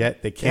just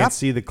forget. They can't Yep.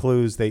 see the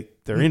clues.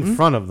 They're in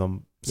front of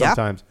them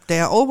sometimes. Yep.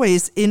 They're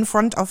always in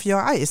front of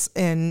your eyes,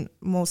 and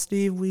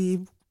mostly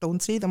we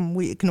don't see them.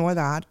 We ignore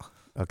that.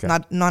 Okay.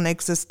 Not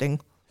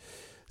non-existing.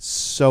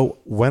 So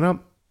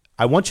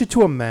I want you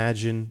to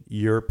imagine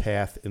your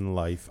path in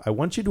life. I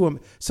want you to,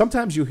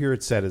 sometimes you hear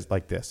it said as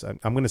like this.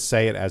 I'm going to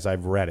say it as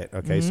I've read it.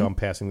 Okay. So I'm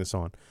passing this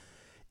on.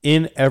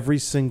 In every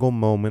single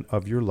moment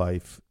of your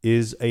life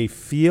is a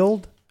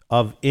field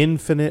of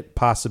infinite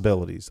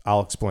possibilities.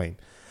 I'll explain.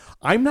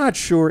 I'm not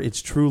sure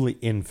it's truly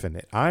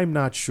infinite. I'm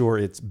not sure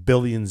it's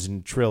billions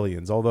and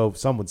trillions, although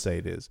some would say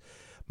it is.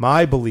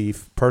 My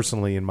belief,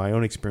 personally, in my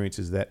own experience,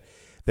 is that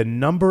the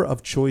number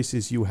of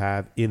choices you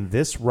have in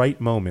this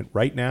right moment,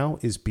 right now,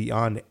 is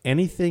beyond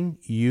anything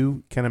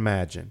you can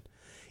imagine.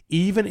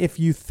 Even if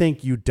you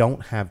think you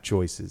don't have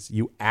choices,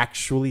 you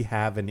actually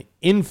have an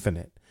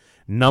infinite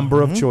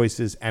number of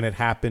choices, and it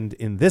happened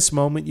in this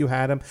moment you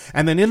had them,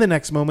 and then in the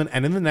next moment,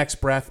 and in the next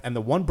breath, and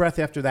the one breath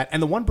after that,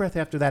 and the one breath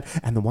after that,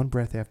 and the one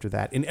breath after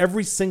that. In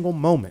every single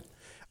moment,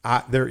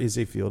 there is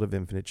a field of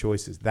infinite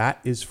choices. That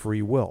is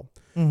free will.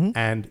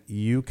 And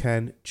you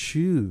can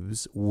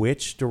choose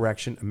which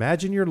direction.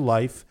 Imagine your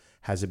life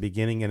has a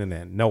beginning and an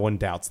end. No one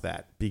doubts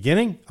that.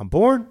 Beginning, I'm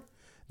born.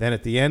 Then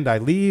at the end, I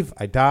leave,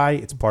 I die.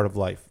 It's part of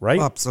life, right?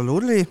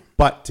 Absolutely.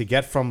 But to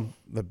get from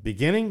the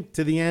beginning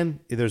to the end,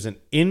 there's an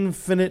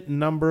infinite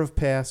number of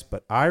paths.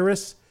 But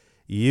Iris,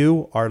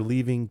 you are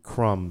leaving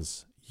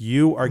crumbs.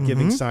 You are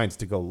giving signs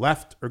to go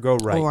left or go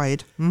right. All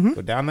right.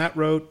 Go down that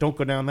road. Don't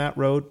go down that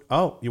road.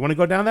 Oh, you want to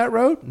go down that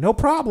road? No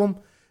problem.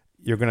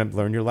 You're going to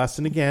learn your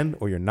lesson again,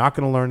 or you're not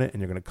going to learn it, and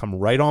you're going to come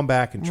right on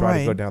back and try to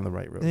Right. go down the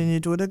right road. Then you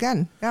do it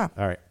again. Yeah.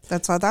 All right.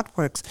 That's how that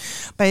works.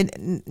 But,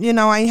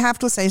 I have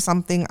to say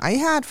something. I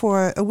had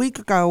for a week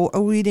ago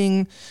a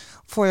reading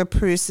for a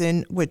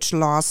person which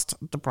lost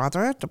the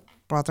brother. The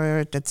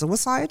brother did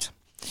suicide.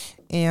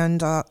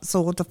 And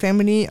so the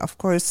family, of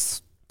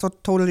course,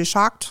 totally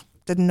shocked,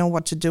 didn't know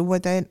what to do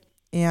with it.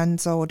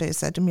 And so they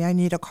said to me, I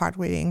need a card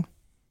reading.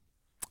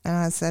 And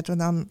I said to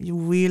them, you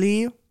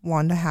really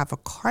want to have a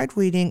card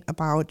reading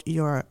about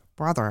your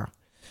brother?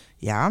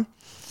 Yeah.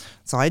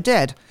 So I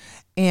did.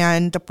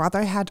 And the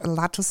brother had a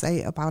lot to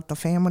say about the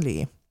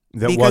family.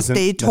 That because wasn't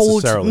they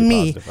told necessarily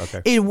me positive.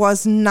 Okay. it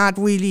was not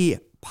really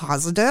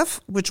positive,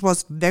 which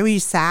was very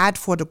sad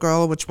for the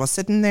girl which was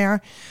sitting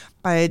there.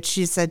 But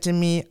she said to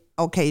me,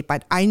 okay,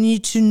 but I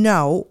need to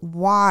know,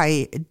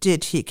 why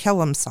did he kill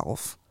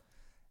himself?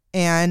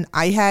 And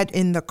I had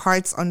in the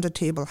cards on the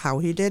table how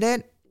he did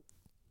it.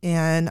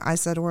 And I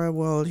said,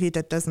 well, he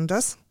did this and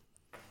this.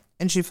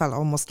 and she fell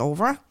almost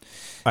over.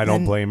 I don't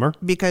And blame her.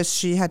 because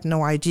she had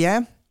no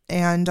idea.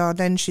 And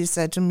then she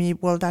said to me,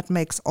 well, that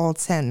makes all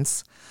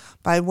sense.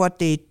 But what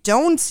they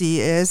don't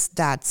see is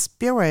that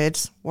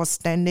spirit was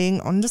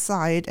standing on the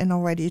side and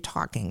already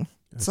talking.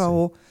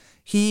 So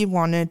he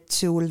wanted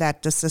to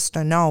let the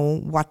sister know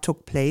what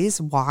took place,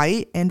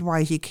 why, and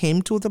why he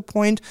came to the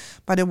point.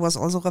 But it was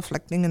also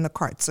reflecting in the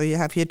cards. So you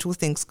have here two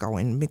things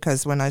going.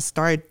 Because when I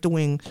start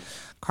doing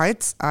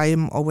cards,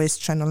 I'm always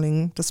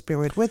channeling the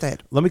spirit with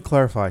it. Let me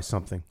clarify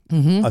something.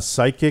 Mm-hmm. A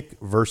psychic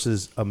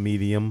versus a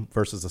medium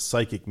versus a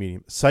psychic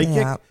medium. Psychic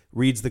Yeah.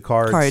 reads the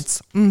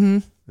cards. Mm-hmm.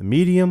 The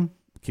medium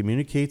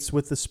communicates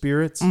with the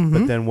spirits,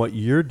 but then what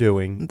you're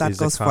doing That is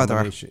goes a further.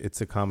 combination.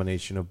 It's a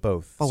combination of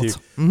both. So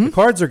Both. the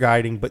cards are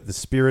guiding, but the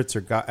spirits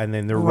are and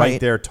then they're right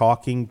Right. there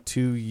talking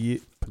to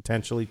you,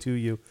 potentially to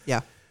you.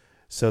 Yeah.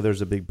 So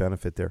there's a big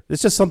benefit there.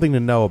 It's just something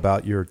to know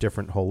about your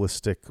different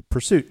holistic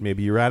pursuit.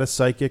 Maybe you're at a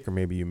psychic, or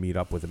maybe you meet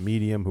up with a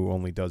medium who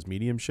only does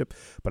mediumship,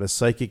 but a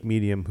psychic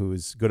medium who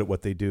is good at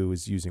what they do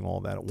is using all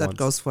that at That once.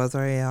 goes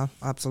further, yeah,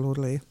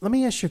 absolutely. Let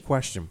me ask you a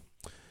question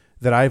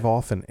that I've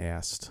often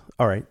asked.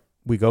 All right,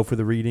 we go for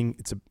the reading.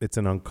 It's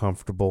an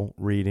uncomfortable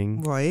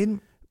reading. Right?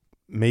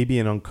 Maybe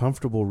an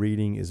uncomfortable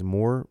reading is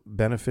more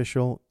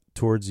beneficial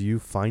towards you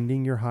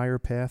finding your higher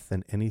path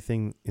than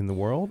anything in the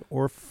world,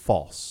 or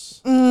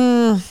false?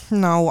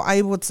 No,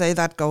 I would say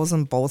that goes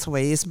in both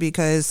ways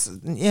because,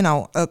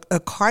 a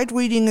card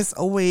reading is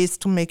always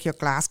to make your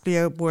glass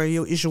clear where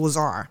your issues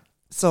are.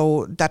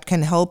 So that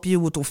can help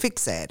you to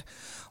fix it.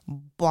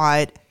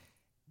 But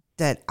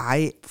that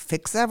I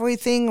fix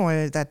everything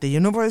or that the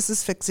universe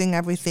is fixing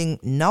everything,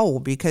 no,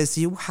 because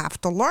you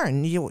have to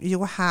learn. You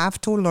have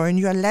to learn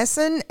your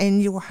lesson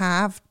and you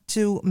have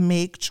to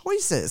make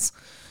choices.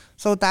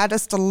 So that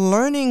is the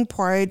learning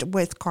part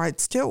with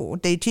cards too.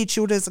 They teach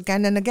you this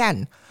again and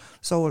again.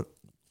 So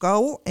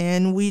go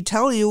and we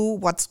tell you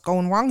what's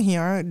going wrong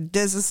here.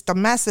 This is the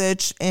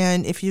message.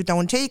 And if you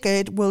don't take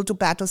it, will to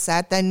battle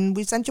set, then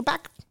we send you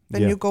back.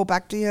 Then Yeah. you go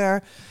back to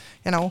your,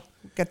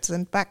 get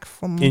sent back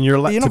from In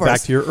your the universe.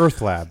 back to your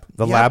Earth lab,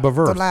 the Yep, lab of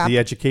the Earth, lab. the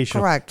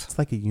educational. Correct. It's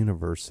like a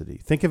university.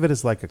 Think of it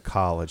as like a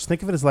college.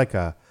 Think of it as like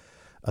a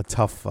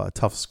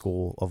tough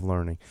school of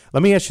learning.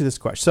 Let me ask you this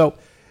question. So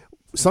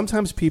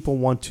sometimes people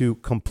want to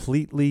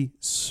completely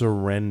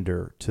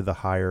surrender to the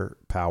higher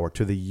power,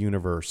 to the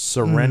universe,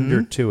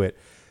 surrender to it.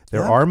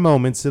 There Yep. are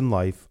moments in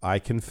life, I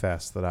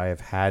confess, that I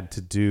have had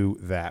to do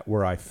that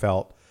where I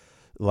felt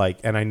like,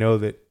 and I know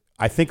that,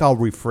 I think I'll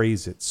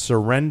rephrase it,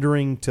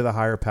 surrendering to the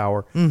higher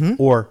power,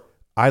 or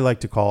I like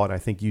to call it, I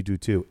think you do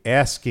too,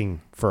 asking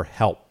for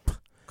help.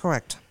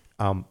 Correct.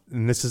 And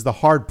this is the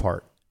hard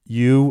part.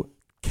 You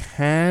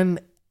can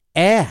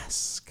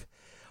ask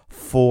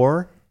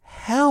for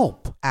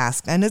help.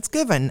 Ask and it's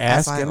given, Ask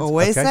as I and-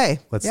 always okay, say.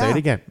 Let's Yeah. say it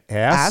again.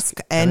 Ask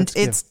and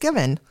given. it's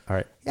given. All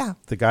right. Yeah.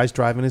 The guy's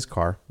driving his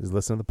car. He's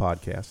listening to the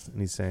podcast,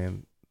 and he's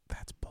saying,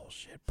 "That's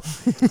bullshit,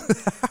 bro."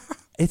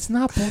 It's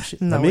not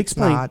bullshit. No, Let me it's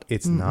explain. not.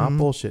 It's not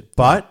bullshit.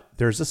 But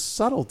there's a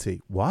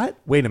subtlety. What?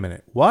 Wait a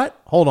minute. What?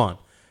 Hold on.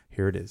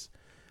 Here it is.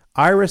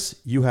 Iris,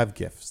 you have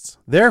gifts.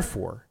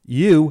 Therefore,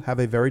 you have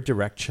a very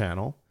direct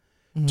channel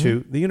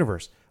to the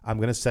universe. I'm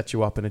going to set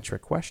you up in a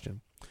trick question.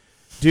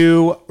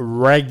 Do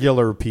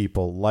regular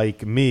people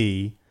like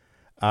me,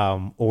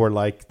 or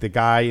like the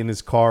guy in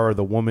his car or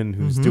the woman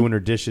who's doing her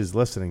dishes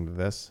listening to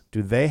this,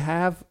 do they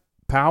have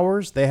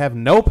powers? They have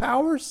no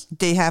powers?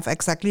 They have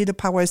exactly the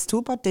powers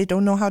too, but they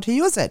don't know how to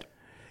use it.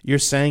 You're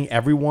saying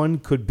everyone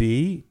could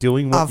be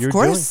doing what Of you're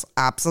course,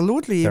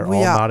 absolutely. They're we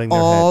all are nodding their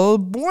head. all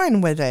born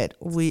with it.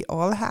 We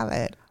all have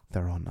it. doing?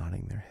 They're all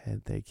nodding their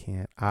head. They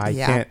can't. I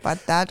Yeah, can't.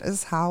 but that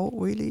is how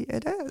really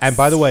it is. And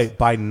by the way,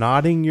 by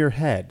nodding your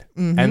head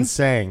and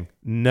saying,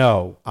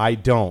 no, I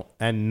don't,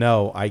 and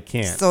no, I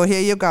can't. So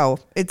here you go.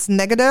 It's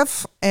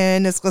negative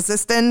and it's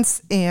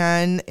resistance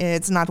and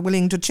it's not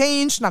willing to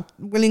change, not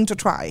willing to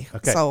try.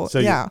 Okay. So, So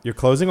yeah. you're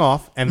closing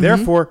off, and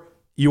therefore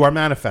you are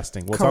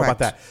manifesting. We'll talk about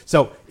Correct. that.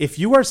 So if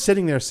you are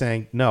sitting there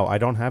saying, "No, I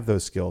don't have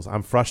those skills.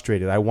 I'm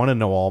frustrated. I want to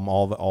know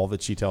all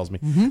that she tells me,"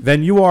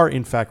 then you are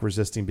in fact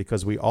resisting,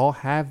 because we all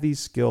have these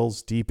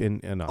skills deep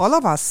in us. All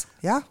of us.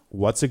 Yeah.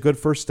 What's a good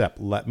first step?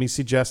 Let me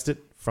suggest it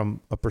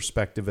from a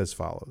perspective as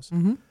follows.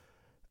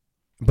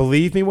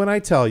 Believe me when I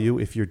tell you,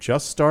 if you're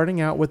just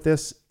starting out with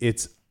this,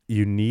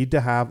 you need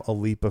to have a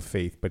leap of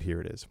faith. But here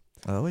it is.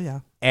 Oh, yeah.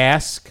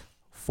 Ask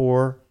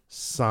for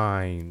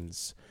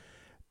signs.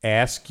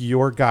 Ask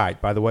your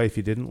guide. By the way, if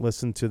you didn't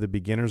listen to the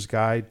Beginner's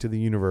Guide to the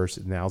Universe,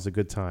 now's a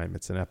good time.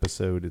 It's an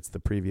episode. It's the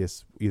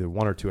previous, either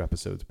one or two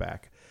episodes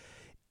back.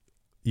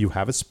 You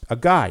have a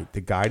guide. The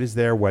guide is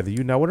there, whether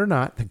you know it or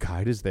not. The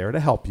guide is there to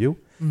help you.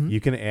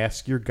 You can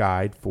ask your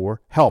guide for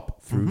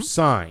help through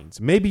signs.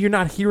 Maybe you're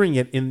not hearing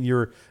it in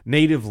your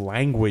native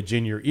language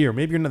in your ear.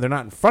 Maybe they're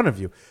not in front of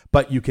you,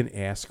 but you can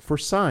ask for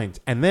signs.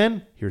 And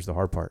then here's the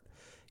hard part.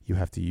 You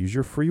have to use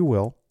your free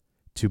will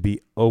to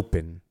be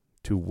open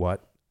to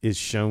what is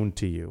shown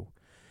to you.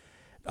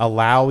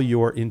 Allow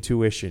your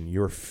intuition,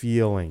 your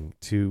feeling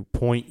to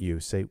point you.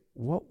 Say,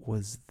 what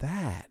was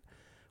that?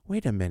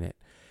 Wait a minute.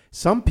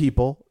 Some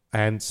people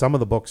And some of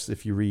the books,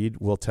 if you read,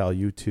 will tell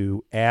you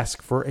to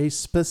ask for a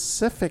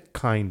specific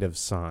kind of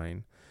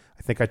sign.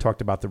 I think I talked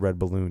about the red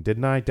balloon,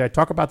 didn't I? Did I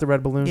talk about the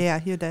red balloon?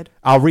 Yeah, you did.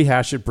 I'll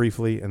rehash it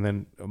briefly and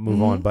then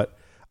move on. But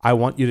I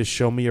want you to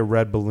show me a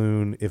red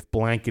balloon if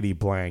blankety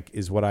blank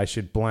is what I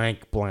should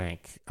blank.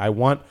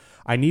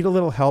 I need a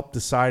little help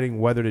deciding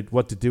what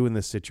to do in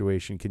this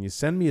situation. Can you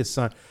send me a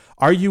sign?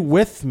 Are you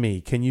with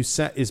me? Can you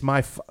send?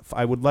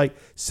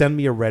 Send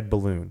me a red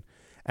balloon.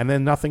 And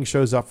then nothing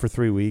shows up for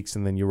 3 weeks,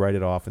 and then you write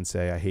it off and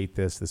say, I hate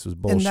this. This was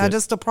bullshit. And that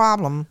is the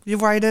problem. You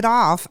write it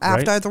off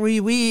after 3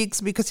 weeks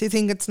because you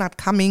think it's not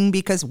coming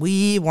because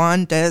we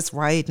want this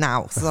right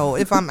now. So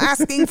if I'm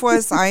asking for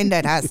a sign,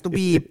 that has to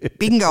be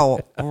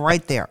bingo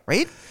right there,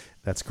 right?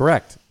 That's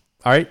correct.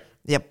 All right.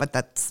 Yep, but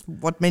that's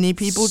what many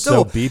people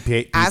So do.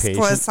 be Ask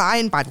patient. for a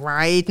sign, but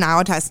right now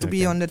it has to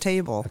be on the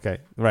table. Okay.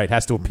 Right.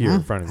 Has to appear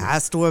in front of you.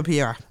 Has to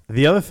appear.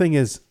 The other thing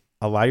is,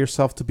 allow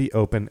yourself to be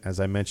open, as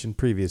I mentioned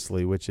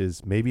previously, which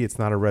is maybe it's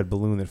not a red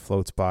balloon that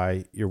floats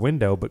by your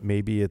window, but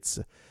maybe it's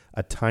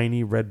a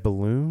tiny red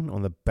balloon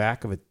on the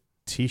back of a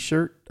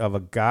T-shirt of a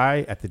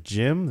guy at the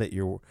gym that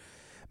you're...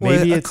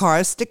 Maybe it's a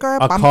car sticker, a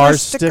bumper car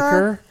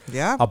sticker.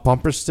 Yeah. A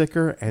bumper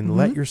sticker, and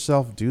let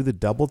yourself do the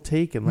double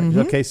take. And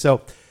okay,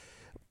 so,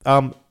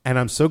 and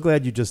I'm so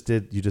glad you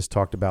just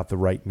talked about the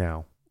right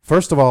now.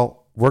 First of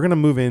all, we're going to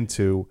move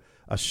into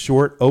a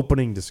short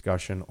opening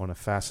discussion on a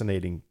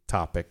fascinating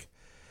topic.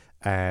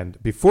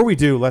 And before we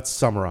do, let's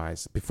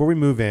summarize. Before we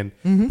move in,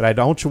 but I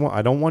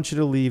don't want you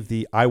to leave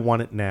the I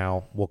want it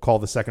now. We'll call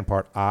the second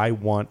part I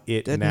want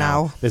it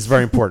now. This is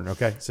very important,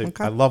 okay? So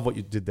Okay. I love what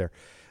you did there.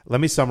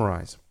 Let me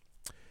summarize.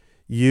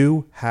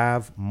 You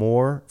have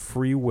more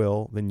free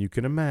will than you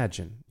can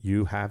imagine.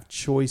 You have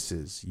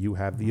choices. You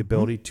have the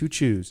ability to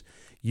choose.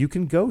 You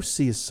can go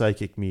see a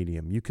psychic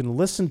medium. You can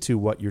listen to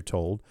what you're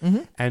told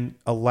and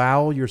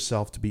allow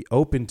yourself to be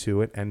open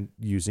to it and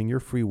using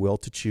your free will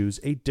to choose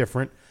a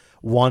different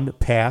one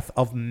path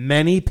of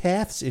many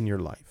paths in your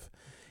life.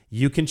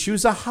 You can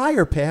choose a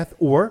higher path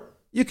or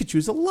you could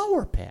choose a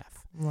lower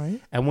path.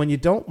 Right. And when you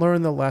don't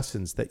learn the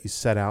lessons that you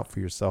set out for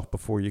yourself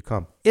before you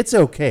come, it's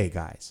okay,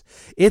 guys.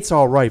 It's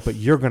all right, but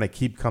you're going to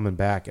keep coming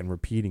back and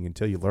repeating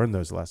until you learn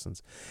those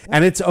lessons.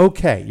 And it's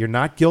okay. You're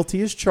not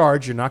guilty as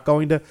charged. You're not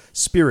going to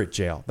spirit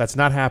jail. That's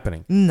not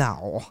happening.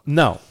 No.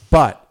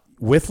 But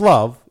with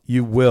love,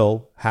 you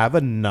will have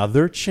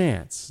another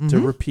chance to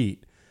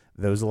repeat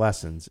those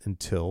lessons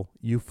until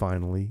you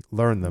finally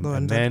learn them.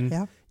 And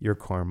then your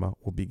karma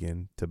will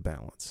begin to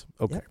balance.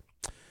 Okay. Yep.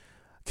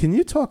 Can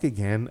you talk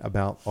again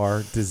about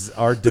our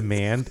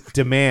demand?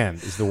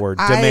 Demand is the word.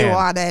 Demand. I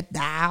want it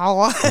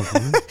now.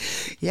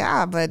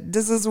 Yeah, but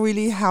this is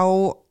really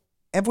how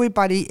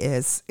everybody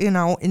is.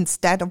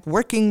 Instead of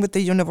working with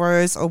the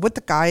universe or with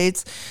the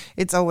guides,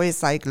 it's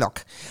always like,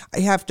 look,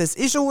 I have this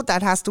issue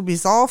that has to be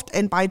solved,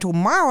 and by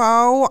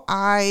tomorrow,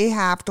 I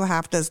have to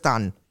have this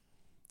done.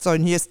 So,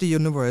 and here's the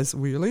universe.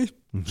 Really?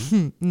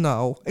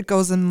 No, it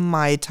goes in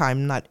my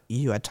time, not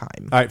your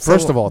time. All right,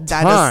 first of all,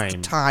 that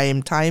is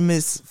time. Time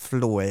is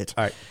fluid.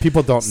 All right,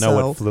 people don't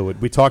know what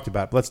fluid. We talked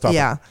about it. Let's talk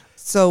about it.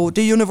 So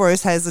the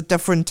universe has a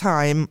different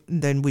time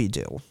than we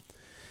do.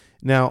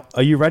 Now,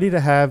 are you ready to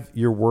have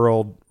your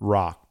world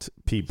rocked,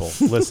 people,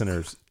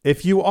 listeners?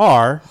 If you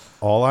are,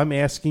 all I'm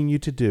asking you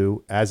to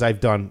do, as I've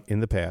done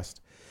in the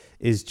past,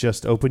 is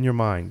just open your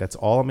mind. That's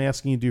all I'm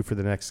asking you to do for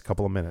the next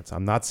couple of minutes.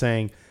 I'm not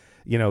saying,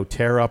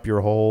 tear up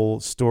your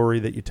whole story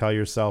that you tell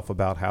yourself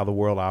about how the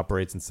world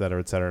operates, et cetera,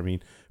 et cetera. I mean,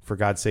 for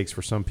God's sakes,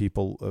 for some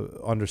people,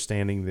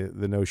 understanding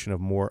the notion of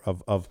more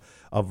of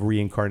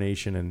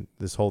reincarnation and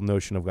this whole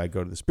notion of I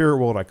go to the spirit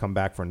world, I come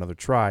back for another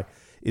try,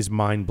 is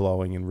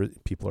mind-blowing,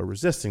 and people are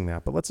resisting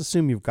that. But let's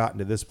assume you've gotten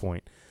to this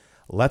point.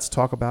 Let's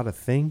talk about a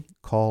thing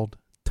called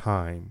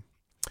time.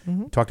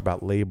 We talked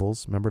about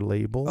labels. Remember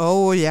labels?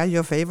 Oh, yeah,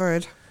 your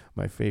favorite.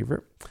 My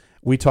favorite.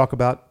 We talk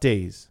about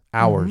days,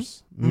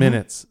 hours,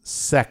 minutes,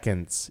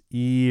 seconds,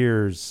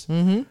 years.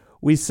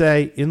 We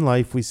say, in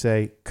life,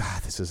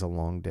 God, this is a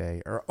long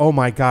day. Or, oh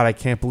my God, I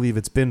can't believe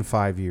it's been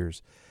 5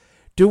 years.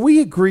 Do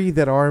we agree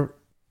that our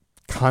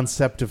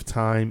concept of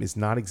time is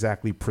not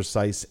exactly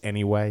precise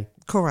anyway?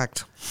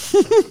 Correct.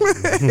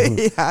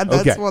 Yeah,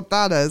 that's what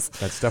that is.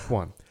 That's step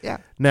one. Yeah.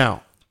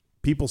 Now,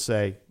 people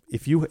say,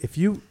 if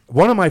you,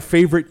 one of my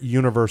favorite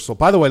universal,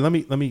 by the way, let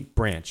me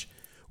branch.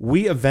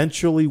 We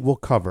eventually will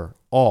cover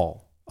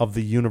all of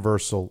the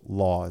universal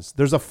laws.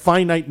 There's a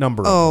finite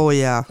number of them. Oh,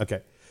 yeah.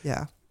 Okay.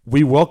 Yeah.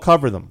 We will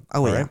cover them.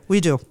 Oh, yeah. Right?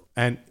 We do.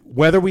 And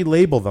whether we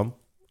label them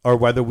or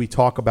whether we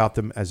talk about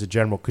them as a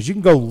general, because you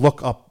can go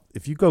look up,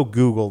 if you go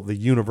Google the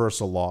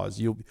universal laws,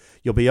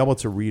 you'll be able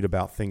to read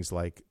about things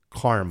like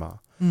karma.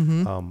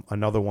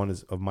 Another one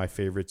of my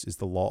favorites is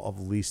the law of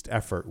least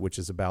effort, which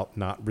is about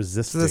not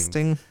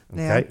resisting.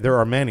 Okay. Yeah. There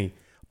are many,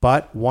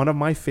 but one of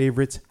my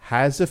favorites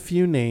has a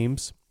few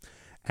names.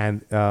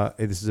 And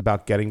this is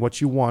about getting what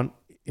you want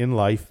in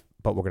life,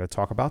 but we're going to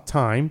talk about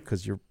time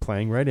because you're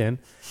playing right in.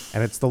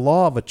 And it's the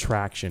law of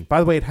attraction. By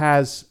the way, it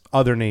has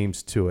other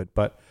names to it,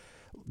 but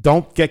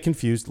don't get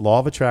confused. Law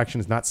of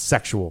attraction is not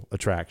sexual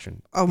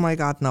attraction. Oh my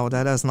God, no,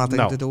 that has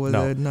nothing to do with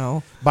it.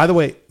 No. By the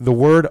way, the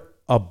word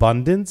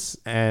abundance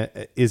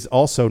is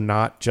also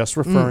not just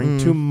referring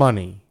to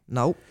money.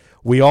 Nope.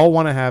 We all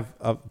want to have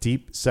a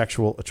deep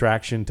sexual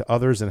attraction to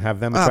others and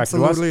have them attract to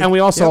us. Absolutely. And we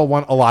also all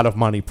want a lot of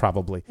money,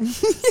 probably.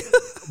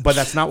 But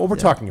that's not what we're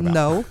talking about.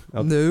 No,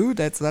 Okay. no,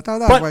 that's not how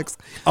that works.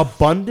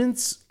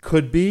 Abundance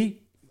could be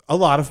a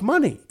lot of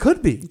money.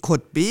 Could be.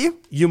 Could be.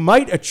 You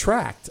might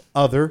attract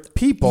other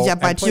people. Yeah,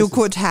 and but you places.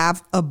 could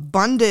have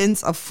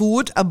abundance of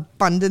food,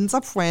 abundance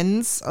of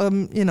friends,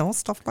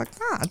 stuff like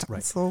that.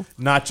 Right. So,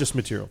 Not just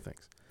material things.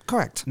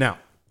 correct. Now,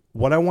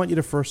 what I want you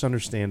to first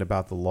understand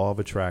about the law of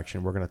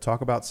attraction, we're going to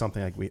talk about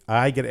something like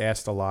I get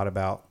asked a lot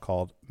about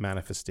called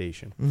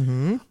manifestation.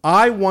 Mm-hmm.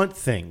 I want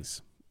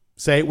things.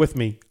 Say it with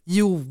me.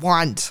 You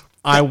want.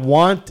 I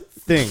want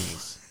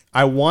things.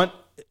 I want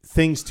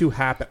things to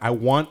happen. I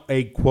want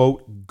a,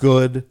 quote,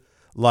 good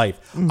life.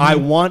 Mm-hmm. I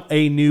want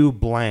a new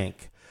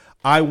blank.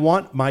 I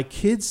want my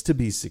kids to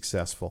be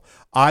successful.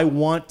 I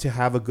want to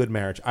have a good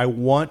marriage. I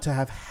want to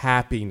have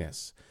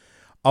happiness.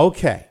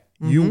 Okay.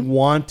 Mm-hmm. You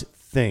want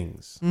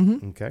things.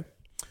 Mm-hmm. Okay.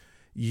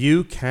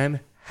 You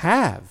can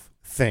have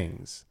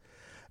things.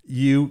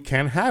 You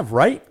can have,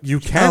 right? You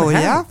can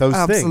have those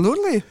things.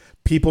 Absolutely.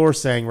 People are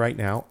saying right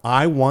now,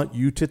 I want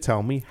you to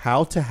tell me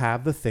how to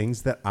have the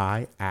things that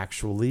I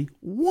actually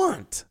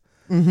want.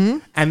 Mm-hmm.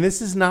 And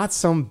this is not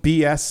some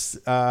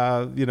BS,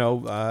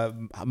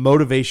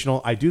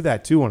 motivational. I do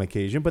that too on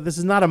occasion, but this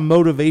is not a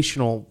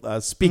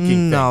motivational speaking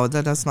thing. No,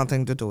 that has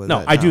nothing to do with it.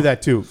 No, I do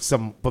that too.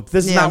 But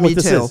this is not what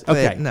this is.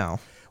 Okay. No.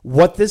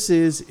 What this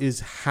is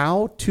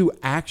how to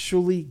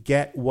actually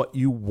get what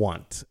you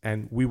want.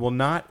 And it will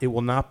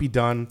not be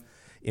done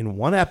in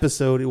one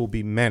episode. It will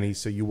be many.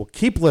 So you will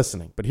keep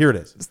listening. But here it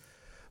is.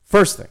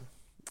 First thing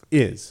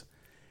is,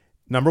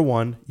 number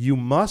one, you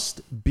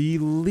must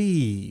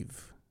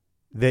believe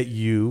that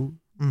you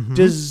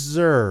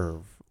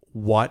deserve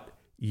what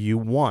you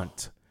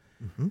want.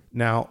 Mm-hmm.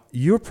 Now,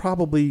 you're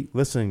probably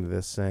listening to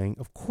this saying,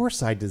 of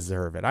course I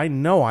deserve it. I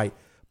know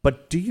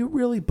but do you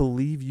really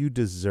believe you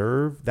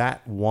deserve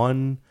that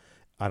one,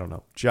 I don't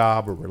know,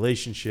 job or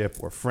relationship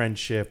or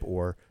friendship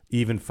or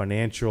even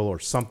financial or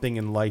something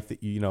in life that,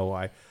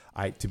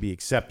 I to be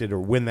accepted or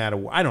win that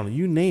award? I don't know,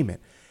 you name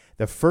it.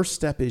 The first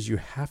step is you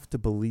have to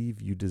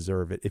believe you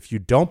deserve it. If you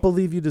don't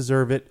believe you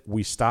deserve it,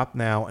 we stop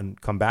now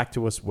and come back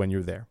to us when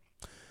you're there.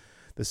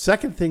 The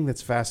second thing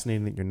that's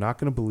fascinating that you're not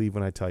going to believe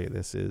when I tell you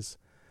this is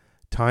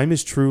time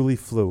is truly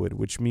fluid,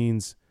 which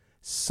means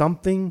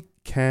something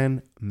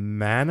can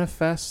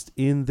manifest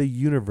in the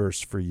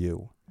universe for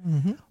you,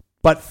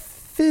 but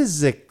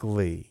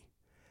physically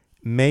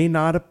may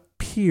not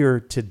appear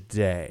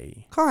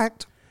today.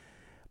 Correct.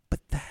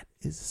 But that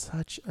is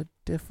such a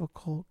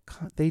difficult...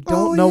 They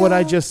don't know what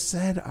I just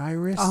said,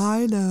 Iris.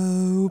 I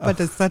know, but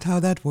that's not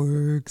how that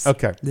works.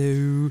 Okay.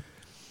 No.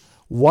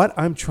 What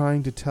I'm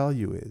trying to tell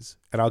you is,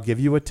 and I'll give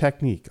you a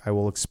technique. I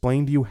will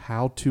explain to you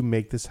how to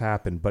make this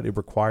happen, but it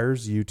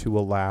requires you to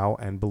allow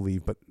and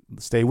believe. But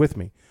stay with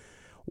me.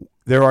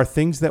 There are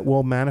things that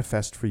will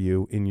manifest for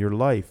you in your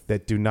life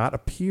that do not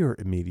appear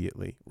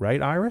immediately.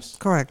 Right, Iris?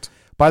 Correct.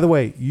 By the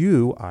way,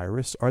 you,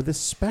 Iris, are the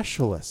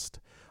specialist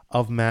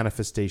of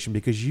manifestation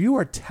because you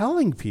are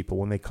telling people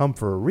when they come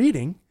for a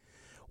reading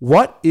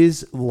what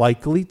is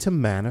likely to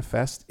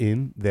manifest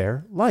in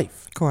their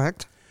life.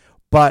 Correct.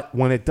 But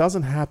when it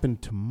doesn't happen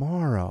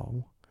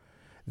tomorrow,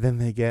 then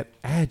they get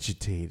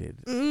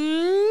agitated.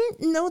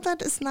 No,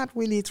 that is not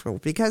really true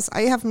because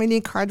I have many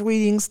card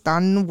readings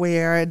done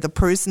where the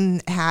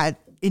person had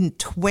in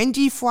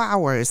 24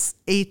 hours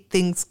 8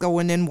 things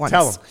going in once.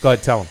 Tell them. Go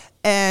ahead, tell them.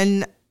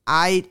 And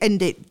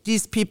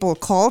these people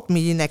called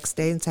me next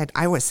day and said,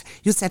 Iris,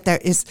 you said there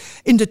is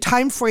in the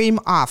time frame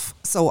of.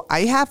 So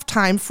I have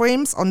time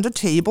frames on the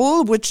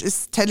table, which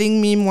is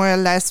telling me more or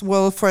less,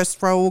 well,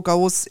 first row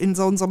goes in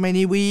so and so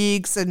many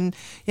weeks. And,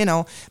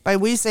 but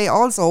we say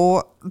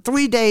also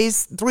 3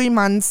 days, 3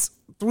 months,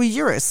 3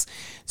 years.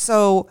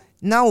 So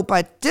no,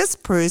 but this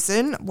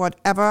person,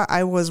 whatever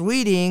I was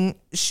reading,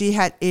 she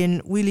had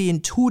in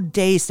 2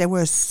 days, there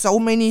were so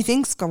many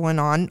things going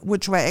on,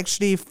 which were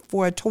actually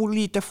for a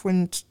totally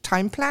different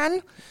time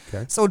plan.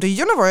 Okay. So the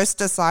universe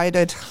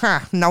decided,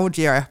 no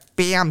dear,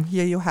 bam,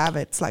 here you have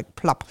it. It's like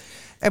plop.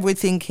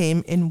 Everything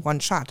came in one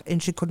shot,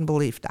 and she couldn't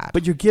believe that.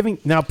 But you're giving,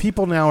 now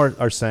people now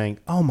are saying,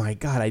 oh my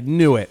God, I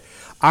knew it.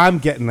 I'm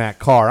getting that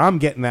car. I'm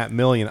getting that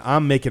million.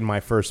 I'm making my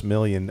first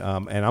million.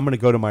 And I'm going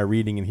to go to my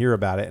reading and hear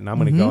about it. And I'm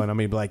going to go and I'm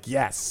going to be like,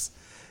 yes.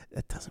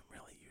 That doesn't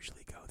really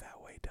usually go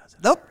that way, does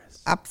it? Nope.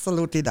 Iris?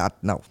 Absolutely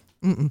not. No.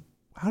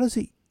 How does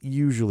it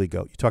usually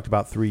go? You talked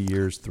about 3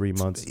 years, 3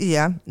 months.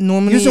 Yeah.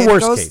 Normally use a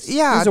worst case.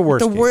 Yeah. Use a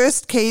worst case.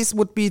 Worst case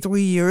would be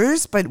 3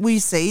 years, but we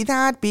say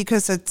that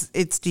because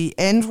it's the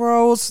end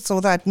rows. So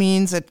that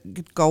means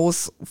it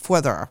goes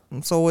further.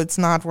 So it's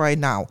not right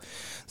now.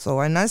 So,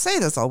 and I say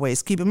this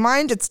always, keep in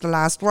mind, it's the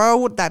last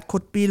row, that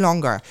could be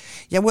longer.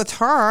 Yeah, with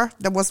her,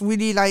 that was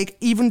really like,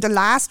 even the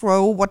last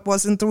row, what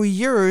was in 3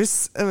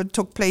 years,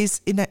 took place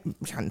in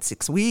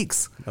 6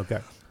 weeks. Okay.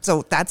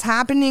 So that's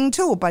happening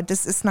too, but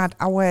this is not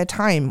our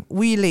time.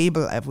 We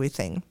label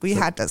everything. We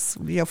had this,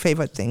 your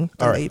favorite thing,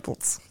 the All right.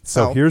 labels.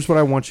 So here's what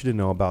I want you to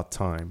know about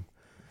time.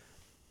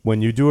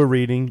 When you do a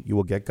reading, you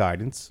will get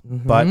guidance,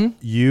 but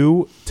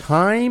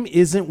time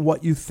isn't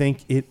what you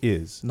think it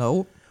is.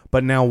 No.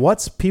 But now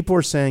what people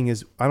are saying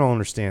is, I don't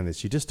understand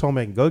this. You just told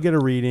me I can go get a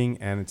reading,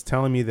 and it's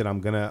telling me that I'm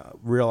going to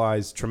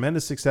realize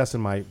tremendous success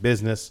in my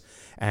business,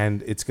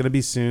 and it's going to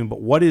be soon.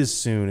 But what is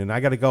soon? And I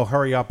got to go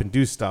hurry up and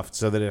do stuff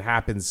so that it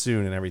happens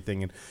soon and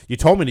everything. And you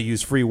told me to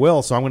use free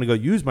will, so I'm going to go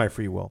use my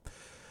free will.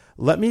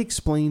 Let me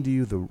explain to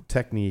you the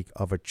technique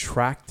of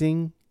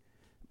attracting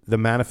the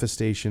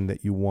manifestation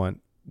that you want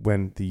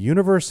when the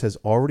universe has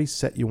already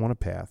set you on a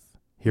path.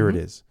 Here it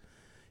is.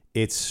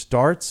 It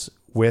starts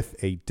with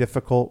a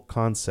difficult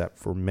concept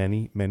for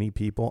many, many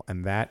people,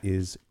 and that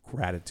is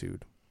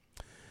gratitude.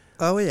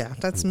 Oh, yeah.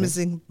 That's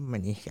missing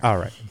money. Yeah. All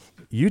right.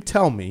 You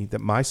tell me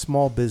that my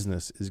small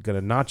business is going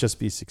to not just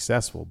be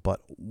successful,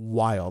 but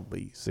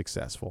wildly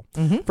successful.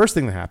 First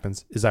thing that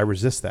happens is I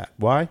resist that.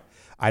 Why?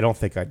 I don't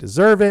think I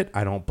deserve it.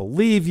 I don't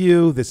believe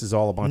you. This is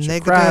all a bunch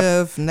of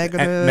crap.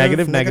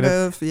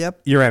 Negative.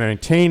 Yep. You're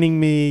entertaining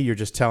me. You're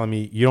just telling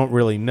me you don't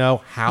really know.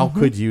 How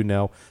could you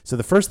know? So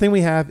the first thing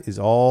we have is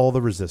all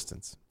the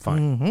resistance.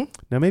 Fine.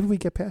 Now maybe we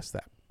get past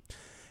that.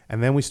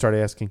 And then we start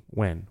asking,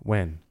 when?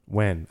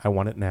 I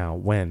want it now.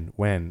 When?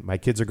 My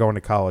kids are going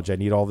to college. I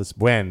need all this.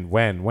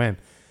 When?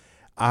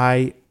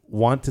 I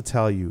want to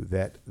tell you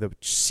that the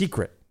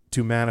secret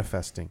to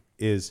manifesting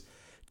is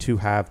to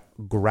have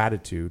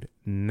gratitude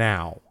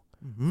now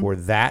for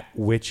that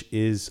which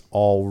is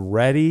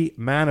already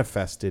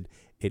manifested.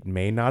 It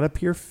may not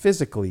appear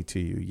physically to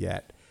you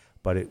yet,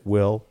 but it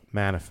will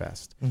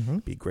manifest.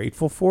 Be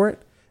grateful for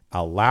it,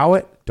 allow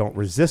it, don't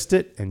resist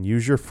it, and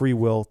use your free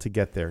will to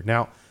get there.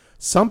 Now,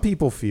 some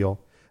people feel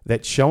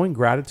that showing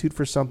gratitude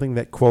for something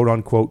that quote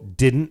unquote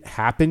didn't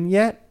happen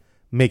yet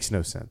makes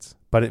no sense,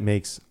 but it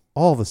makes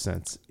all the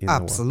sense in the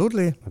world.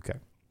 Absolutely. Okay.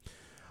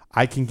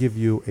 I can give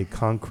you a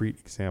concrete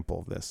example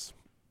of this.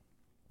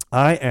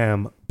 I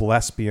am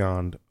blessed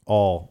beyond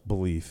all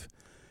belief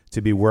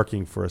to be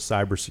working for a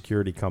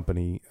cybersecurity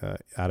company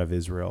out of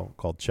Israel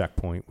called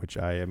Checkpoint, which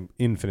I am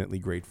infinitely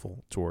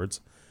grateful towards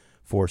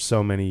for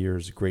so many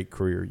years, great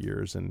career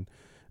years. And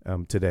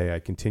today I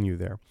continue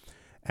there.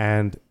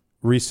 And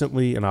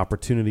recently an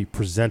opportunity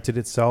presented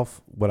itself,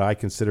 what I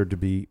consider to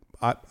be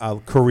a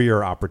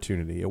career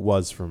opportunity. It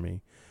was for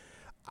me.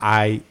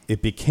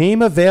 It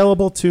became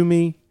available to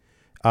me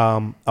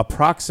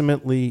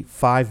approximately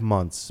 5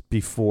 months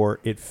before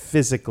it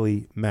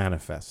physically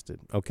manifested.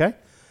 Okay.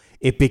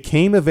 It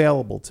became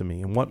available to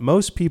me. And what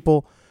most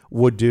people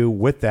would do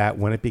with that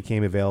when it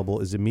became available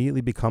is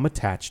immediately become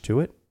attached to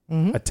it.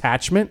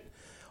 Attachment.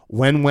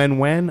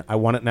 When? I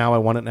want it now.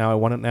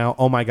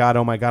 Oh my God.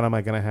 Am I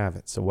going to have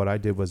it? So what I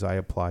did was I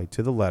applied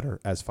to the letter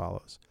as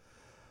follows.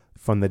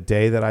 From the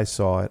day that I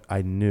saw it,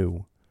 I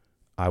knew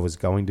I was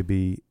going to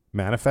be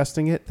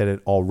manifesting it, that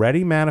it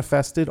already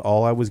manifested.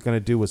 All I was going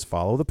to do was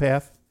follow the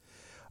path.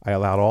 I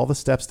allowed all the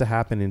steps to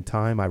happen in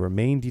time. I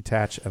remained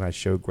detached and I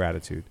showed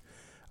gratitude.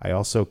 I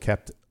also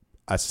kept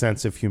a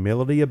sense of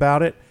humility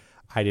about it.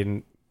 I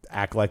didn't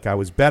act like I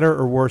was better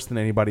or worse than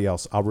anybody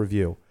else. I'll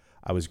review.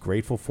 I was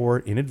grateful for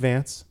it in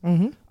advance.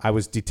 I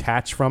was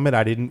detached from it.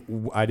 I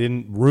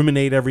didn't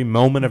ruminate every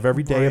moment of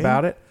every day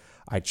about it.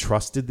 I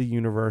trusted the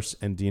universe.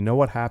 And do you know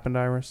what happened,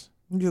 Iris?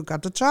 You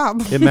got the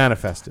job. It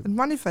manifested. It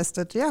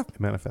manifested, yeah. It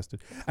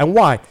manifested. And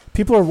why?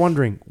 People are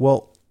wondering,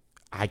 well,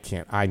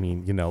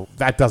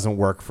 that doesn't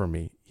work for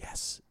me.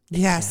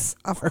 Yes,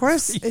 of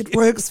course. It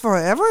works for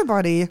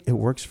everybody. It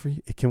works for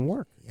you. It can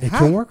work. Yeah. It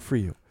can work for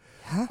you.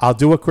 Yeah. I'll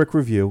do a quick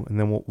review, and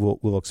then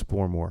we'll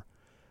explore more.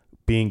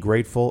 Being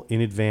grateful in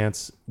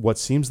advance, what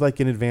seems like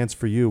in advance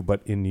for you,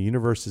 but in the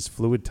universe's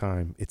fluid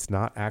time, it's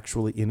not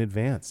actually in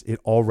advance. It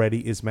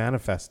already is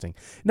manifesting.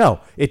 No,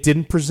 it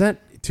didn't present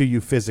to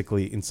you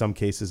physically in some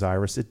cases,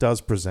 Iris. It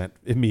does present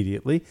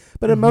immediately,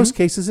 but in most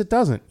cases it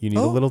doesn't. You need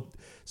a little.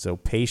 So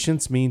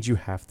patience means you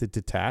have to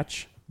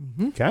detach.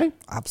 Okay?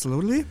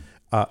 Absolutely.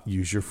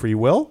 Use your free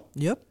will.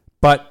 Yep.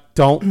 But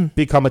don't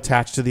become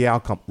attached to the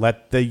outcome.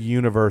 Let the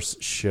universe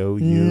show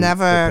you.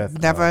 Never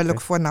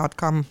look for an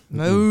outcome.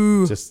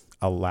 No. Just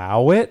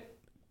allow it.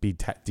 Be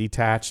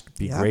detached.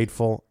 Be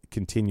grateful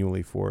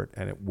continually for it,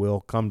 and it will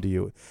come to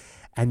you.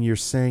 And you're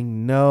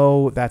saying,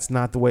 no, that's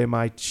not the way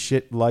my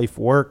shit life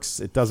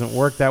works. It doesn't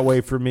work that way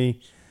for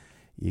me.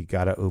 You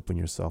got to open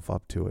yourself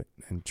up to it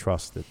and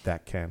trust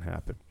that can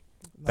happen.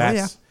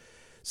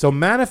 So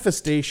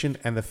manifestation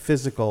and the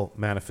physical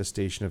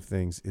manifestation of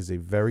things is a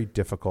very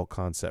difficult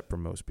concept for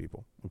most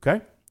people.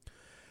 Okay?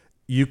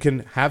 You can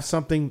have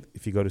something,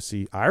 if you go to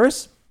see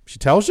Iris, she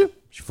tells you,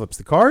 she flips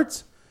the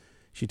cards.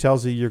 She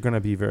tells you you're going to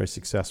be very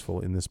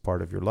successful in this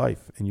part of your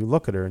life. And you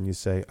look at her and you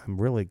say,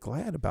 I'm really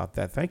glad about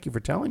that. Thank you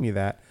for telling me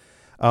that.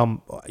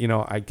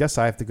 I guess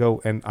I have to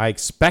go, and I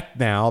expect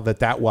now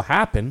that will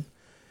happen.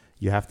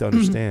 You have to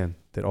understand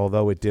that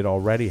although it did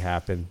already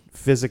happen,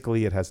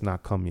 physically it has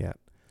not come yet.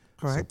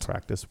 Correct. So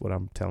practice what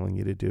I'm telling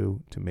you to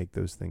do to make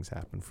those things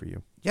happen for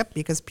you. Yep,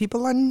 because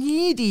people are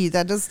needy.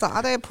 That is the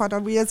other part.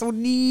 We are so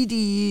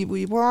needy.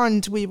 We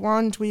want.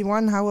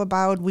 How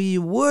about we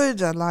would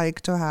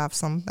like to have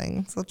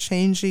something? So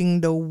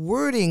changing the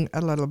wording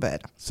a little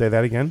bit. Say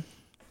that again.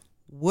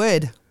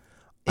 Would.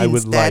 I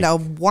would Instead like.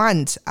 of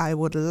want, I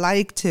would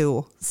like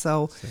to.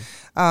 So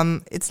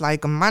it's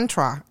like a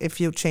mantra if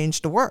you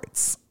change the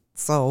words.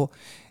 So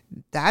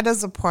that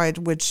is a part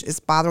which is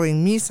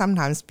bothering me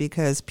sometimes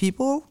because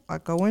people are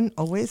going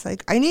always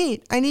like, I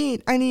need,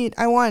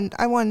 I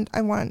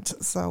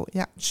want. So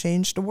yeah,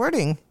 change the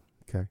wording.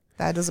 Okay.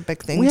 That is a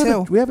big thing We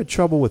too. have a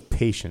trouble with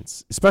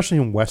patience, especially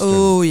in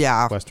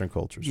Western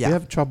cultures. Yeah. We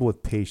have trouble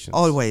with patience.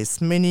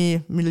 Always,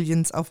 many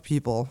millions of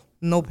people,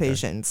 no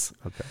patience.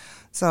 Okay.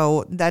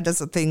 So that is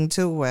a thing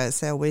too, where I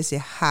say always you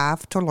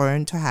have to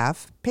learn to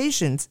have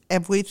patience.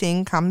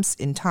 Everything comes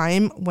in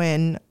time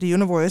when the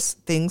universe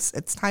thinks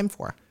it's time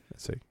for.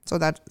 Let's see. So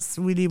that's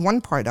really one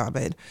part of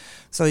it.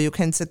 So you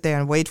can sit there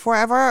and wait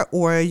forever,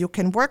 or you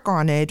can work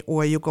on it,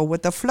 or you go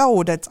with the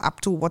flow. That's up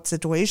to what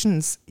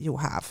situations you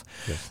have.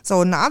 Yes.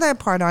 So another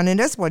part on it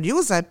is what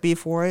you said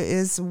before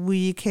is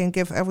we can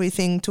give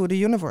everything to the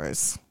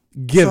universe.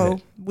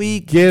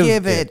 We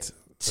give it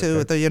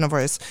to the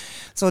universe.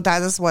 So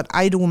that is what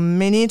I do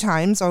many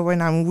times, or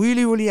when I'm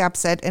really, really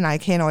upset and I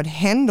cannot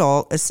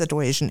handle a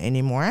situation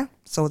anymore.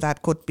 So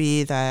that could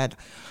be that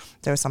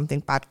there's something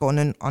bad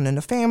going on in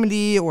the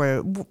family or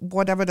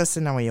whatever the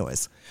scenario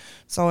is.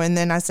 So, and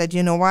then I said,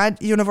 you know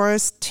what,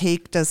 universe,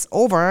 take this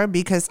over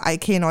because I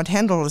cannot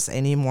handle this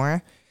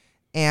anymore.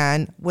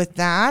 And with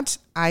that,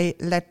 I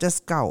let this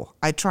go.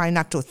 I try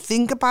not to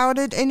think about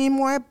it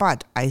anymore,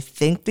 but I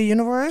thank the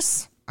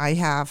universe. I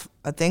have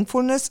a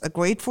thankfulness, a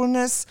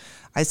gratefulness.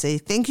 I say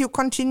thank you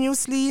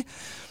continuously.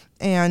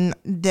 And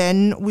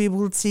then we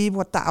will see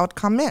what the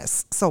outcome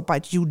is. So,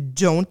 but you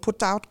don't put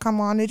the outcome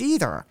on it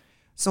either.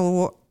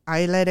 So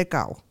I let it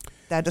go.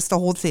 That is the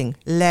whole thing.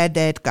 Let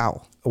it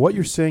go. What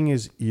you're saying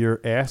is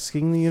you're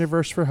asking the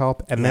universe for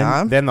help. And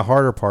then the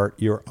harder part,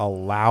 you're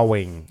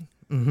allowing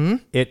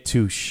it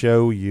to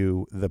show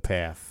you the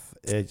path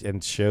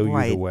and show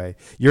you the way.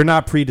 You're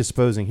not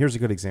predisposing. Here's a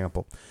good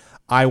example.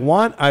 I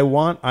want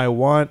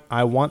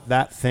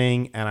that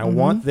thing, and I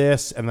want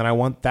this, and then I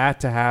want that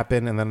to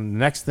happen, and then the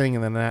next thing,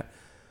 and then that.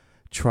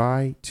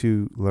 Try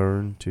to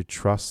learn to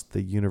trust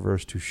the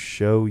universe to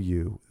show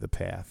you the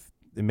path.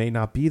 It may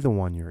not be the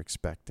one you're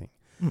expecting.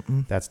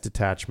 That's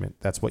detachment.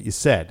 That's what you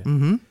said.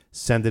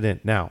 Send it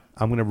in. Now,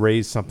 I'm going to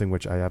raise something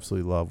which I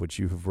absolutely love, which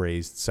you have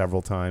raised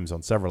several times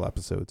on several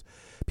episodes.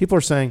 People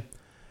are saying,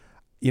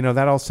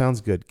 that all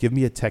sounds good. Give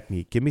me a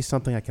technique. Give me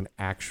something I can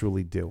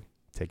actually do.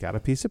 Take out a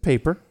piece of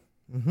paper.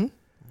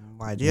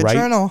 Write your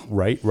journal.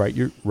 Write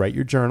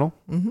your journal.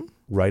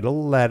 Write a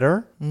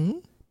letter.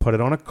 Put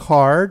it on a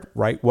card.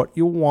 Write what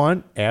you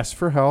want. Ask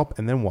for help.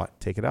 And then what?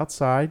 Take it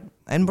outside.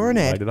 And burn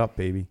it. Light it up,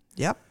 baby.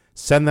 Yep.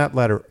 Send that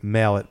letter.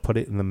 Mail it. Put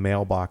it in the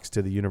mailbox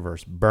to the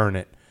universe. Burn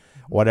it.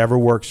 Whatever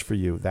works for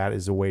you. That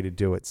is a way to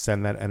do it.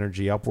 Send that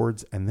energy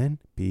upwards. And then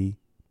be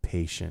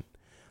patient.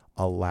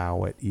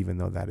 Allow it, even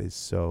though that is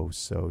so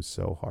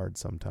hard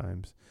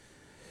sometimes.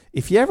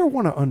 If you ever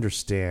want to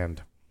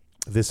understand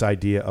this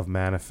idea of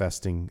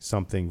manifesting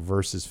something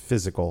versus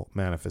physical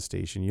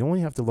manifestation, you only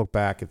have to look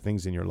back at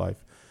things in your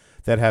life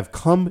that have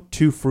come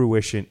to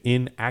fruition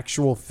in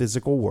actual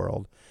physical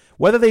world,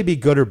 whether they be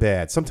good or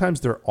bad.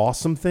 Sometimes they're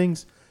awesome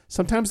things.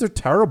 Sometimes they're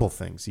terrible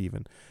things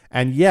even.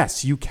 And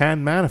yes, you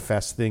can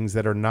manifest things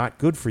that are not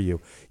good for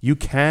you. You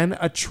can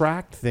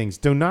attract things.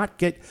 Do not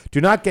get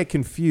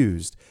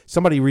confused.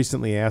 Somebody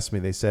recently asked me,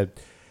 they said,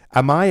 do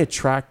I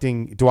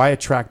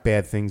attract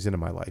bad things into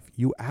my life?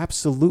 You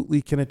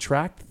absolutely can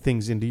attract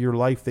things into your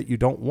life that you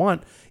don't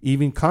want,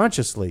 even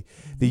consciously.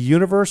 The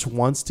universe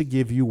wants to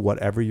give you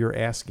whatever you're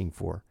asking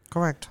for.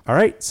 Correct. All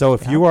right. So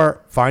if you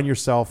find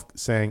yourself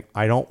saying,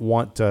 I don't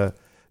want to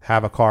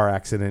have a car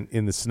accident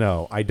in the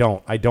snow. I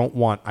don't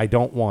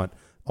want.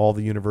 All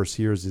the universe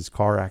hears is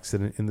car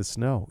accident in the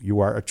snow. You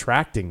are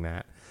attracting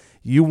that.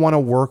 You want to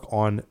work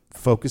on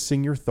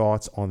focusing your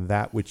thoughts on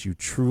that which you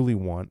truly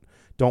want.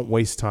 Don't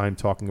waste time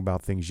talking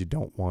about things you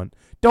don't want.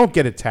 Don't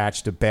get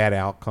attached to bad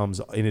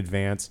outcomes in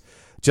advance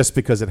just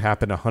because it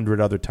happened 100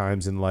 other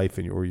times in life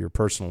or your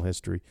personal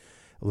history.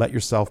 Let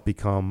yourself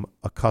become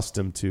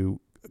accustomed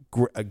to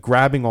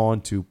grabbing on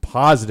to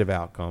positive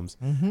outcomes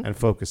and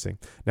focusing.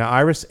 Now,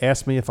 Iris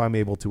asked me if I'm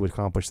able to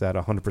accomplish that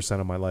 100%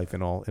 of my life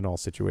in all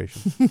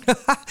situations.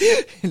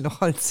 In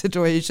all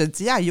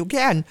situations, yeah, you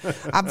can.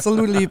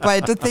 Absolutely.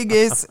 But the thing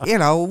is,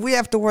 we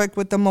have to work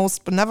with the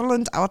most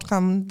benevolent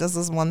outcome. This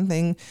is one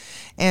thing.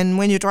 And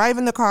when you drive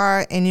in the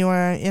car and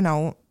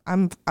you're,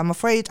 I'm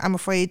afraid.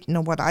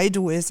 What I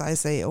do is I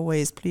say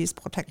always, please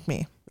protect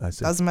me.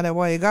 Doesn't matter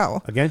where you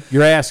go. Again,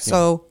 you're asking.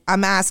 So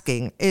I'm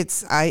asking.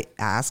 I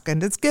ask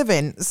and it's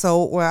given.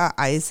 So where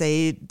I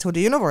say to the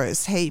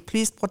universe, hey,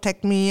 please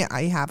protect me.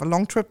 I have a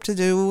long trip to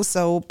do.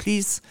 So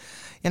please,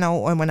 and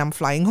when I'm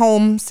flying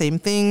home, same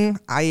thing.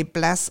 I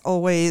bless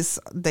always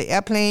the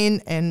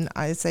airplane and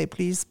I say,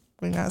 please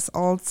bring us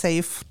all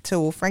safe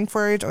to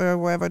Frankfurt or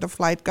wherever the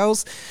flight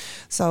goes.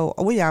 So,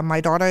 my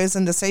daughter is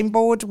in the same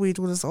boat. We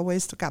do this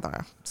always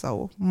together.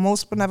 So,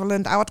 most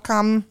benevolent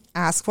outcome,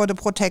 ask for the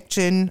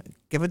protection,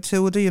 give it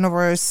to the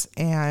universe,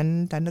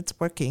 and then it's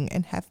working.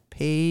 And have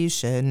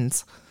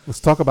patience. Let's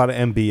talk about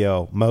an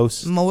MBO,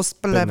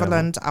 most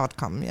benevolent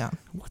outcome. Yeah.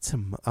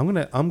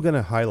 I'm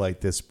gonna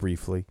highlight this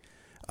briefly.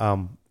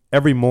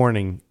 Every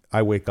morning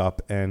I wake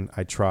up and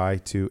I try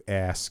to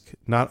ask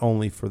not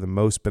only for the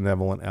most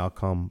benevolent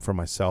outcome for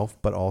myself,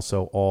 but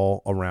also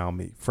all around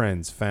me,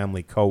 friends,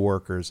 family,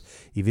 coworkers,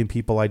 even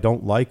people I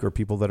don't like or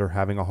people that are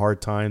having a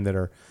hard time, that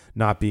are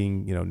not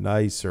being,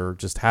 nice or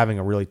just having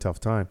a really tough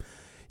time.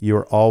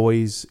 You're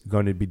always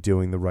going to be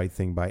doing the right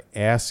thing by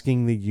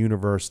asking the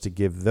universe to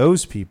give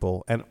those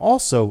people and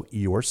also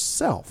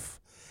yourself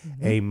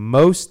a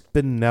most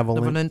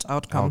benevolent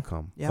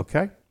outcome. Yep.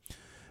 Okay?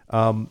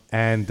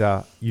 And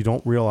you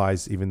don't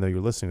realize, even though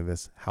you're listening to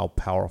this, how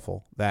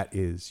powerful that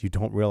is. You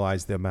don't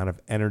realize the amount of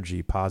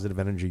energy, positive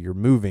energy, you're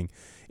moving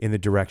in the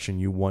direction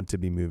you want to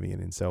be moving in.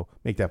 And so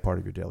make that part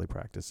of your daily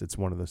practice. It's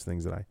one of those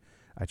things that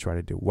I try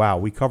to do. Wow,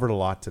 we covered a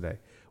lot today.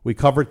 We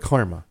covered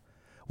karma.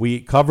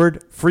 We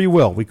covered free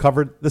will. We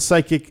covered the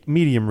psychic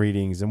medium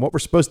readings and what we're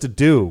supposed to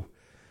do.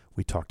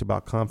 We talked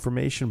about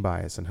confirmation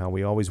bias and how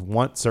we always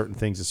want certain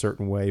things a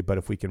certain way, but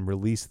if we can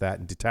release that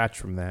and detach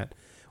from that,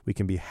 we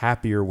can be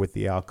happier with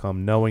the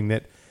outcome, knowing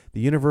that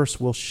the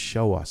universe will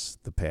show us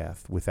the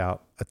path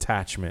without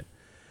attachment.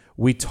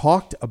 We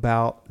talked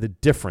about the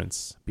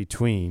difference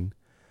between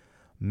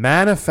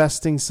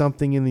manifesting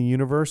something in the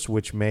universe,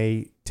 which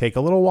may take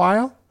a little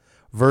while,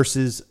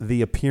 versus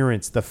the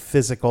appearance, the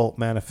physical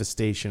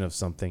manifestation of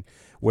something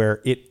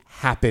where it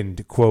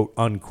happened, quote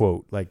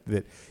unquote, like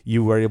that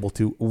you were able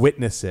to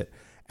witness it,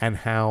 and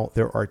how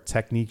there are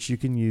techniques you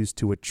can use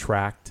to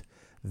attract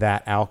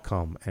that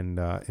outcome, and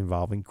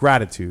involving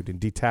gratitude and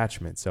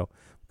detachment. So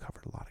we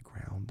covered a lot of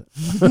ground.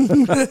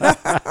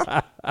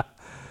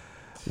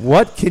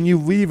 What can you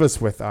leave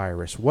us with,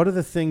 Iris? What are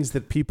the things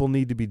that people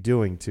need to be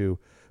doing to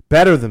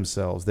better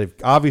themselves? They've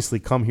obviously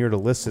come here to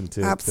listen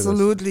to.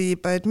 Absolutely,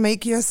 but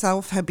make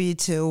yourself happy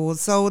too.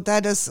 So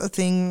that is a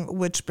thing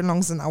which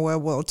belongs in our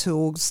world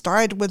too.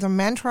 Start with a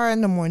mantra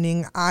in the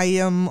morning. I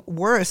am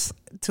worth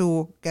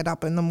to get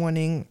up in the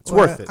morning. It's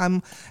worth it.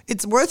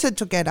 It's worth it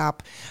to get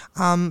up.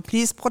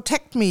 Please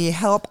protect me,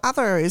 help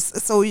others.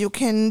 So you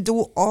can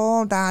do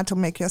all that to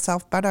make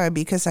yourself better,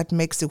 because that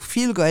makes you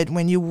feel good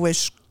when you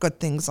wish good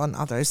things on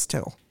others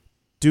too.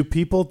 Do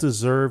people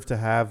deserve to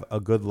have a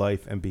good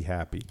life and be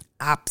happy?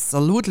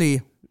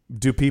 Absolutely.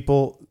 Do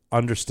people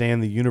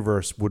understand the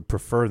universe would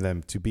prefer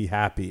them to be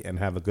happy and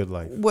have a good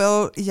life?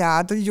 Well,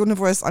 yeah, the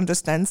universe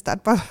understands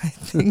that, but I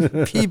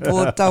think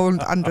people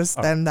don't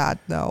understand that,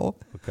 no.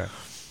 Okay.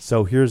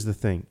 So here's the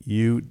thing.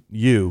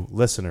 You,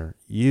 listener,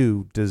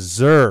 you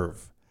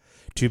deserve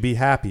to be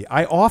happy.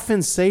 I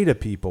often say to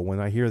people when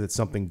I hear that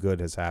something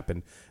good has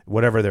happened,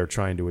 whatever they're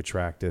trying to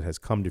attract, it has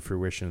come to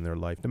fruition in their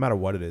life, no matter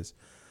what it is,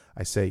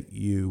 I say,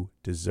 you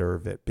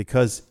deserve it,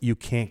 because you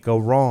can't go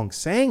wrong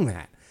saying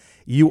that.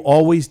 You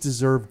always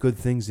deserve good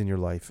things in your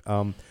life.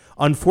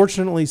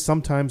 Unfortunately,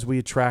 sometimes we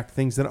attract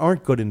things that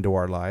aren't good into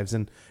our lives,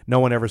 and no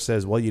one ever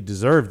says, well, you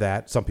deserve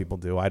that. Some people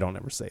do. I don't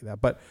ever say that.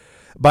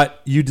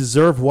 But you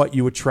deserve what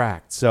you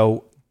attract.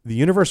 So the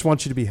universe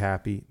wants you to be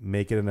happy.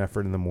 Make it an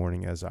effort in the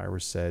morning, as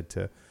Iris said,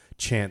 to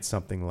chant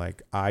something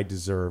like, I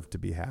deserve to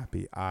be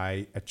happy.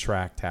 I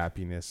attract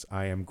happiness.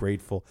 I am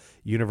grateful.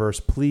 Universe,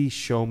 please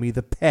show me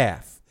the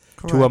path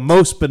to a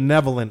most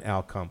benevolent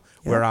outcome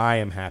where I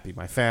am happy,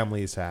 my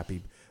family is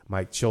happy,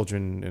 my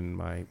children and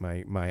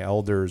my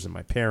elders and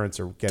my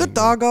parents are getting the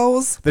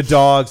doggos, the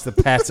dogs, the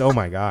pets. Oh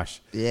my gosh!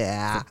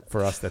 Yeah,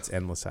 for us that's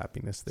endless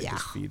happiness. They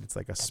just feed. It's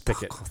like a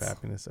spigot of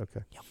happiness.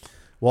 Okay. Yep.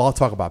 Well, I'll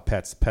talk about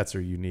pets. Pets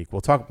are unique.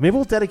 Maybe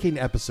we'll dedicate an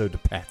episode to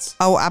pets.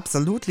 Oh,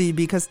 absolutely,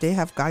 because they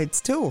have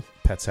guides too.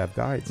 Pets have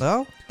guides.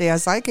 No, they are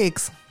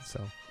psychics. So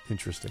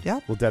interesting.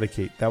 Yeah, we'll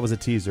dedicate. That was a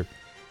teaser.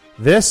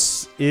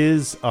 This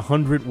is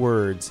 100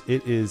 words.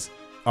 It is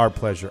our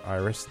pleasure,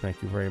 Iris.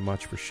 Thank you very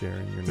much for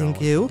sharing your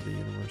knowledge of the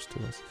universe to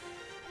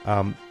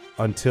us.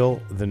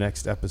 Until the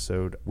next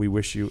episode, we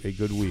wish you a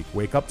good week.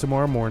 Wake up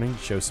tomorrow morning,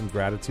 show some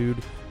gratitude,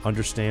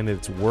 understand that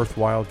it's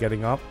worthwhile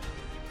getting up,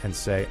 and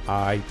say,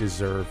 I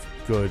deserve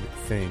good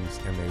things,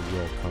 and they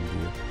will come to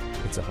you.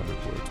 It's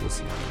 100 words. We'll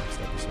see you in the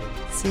next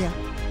episode. See ya.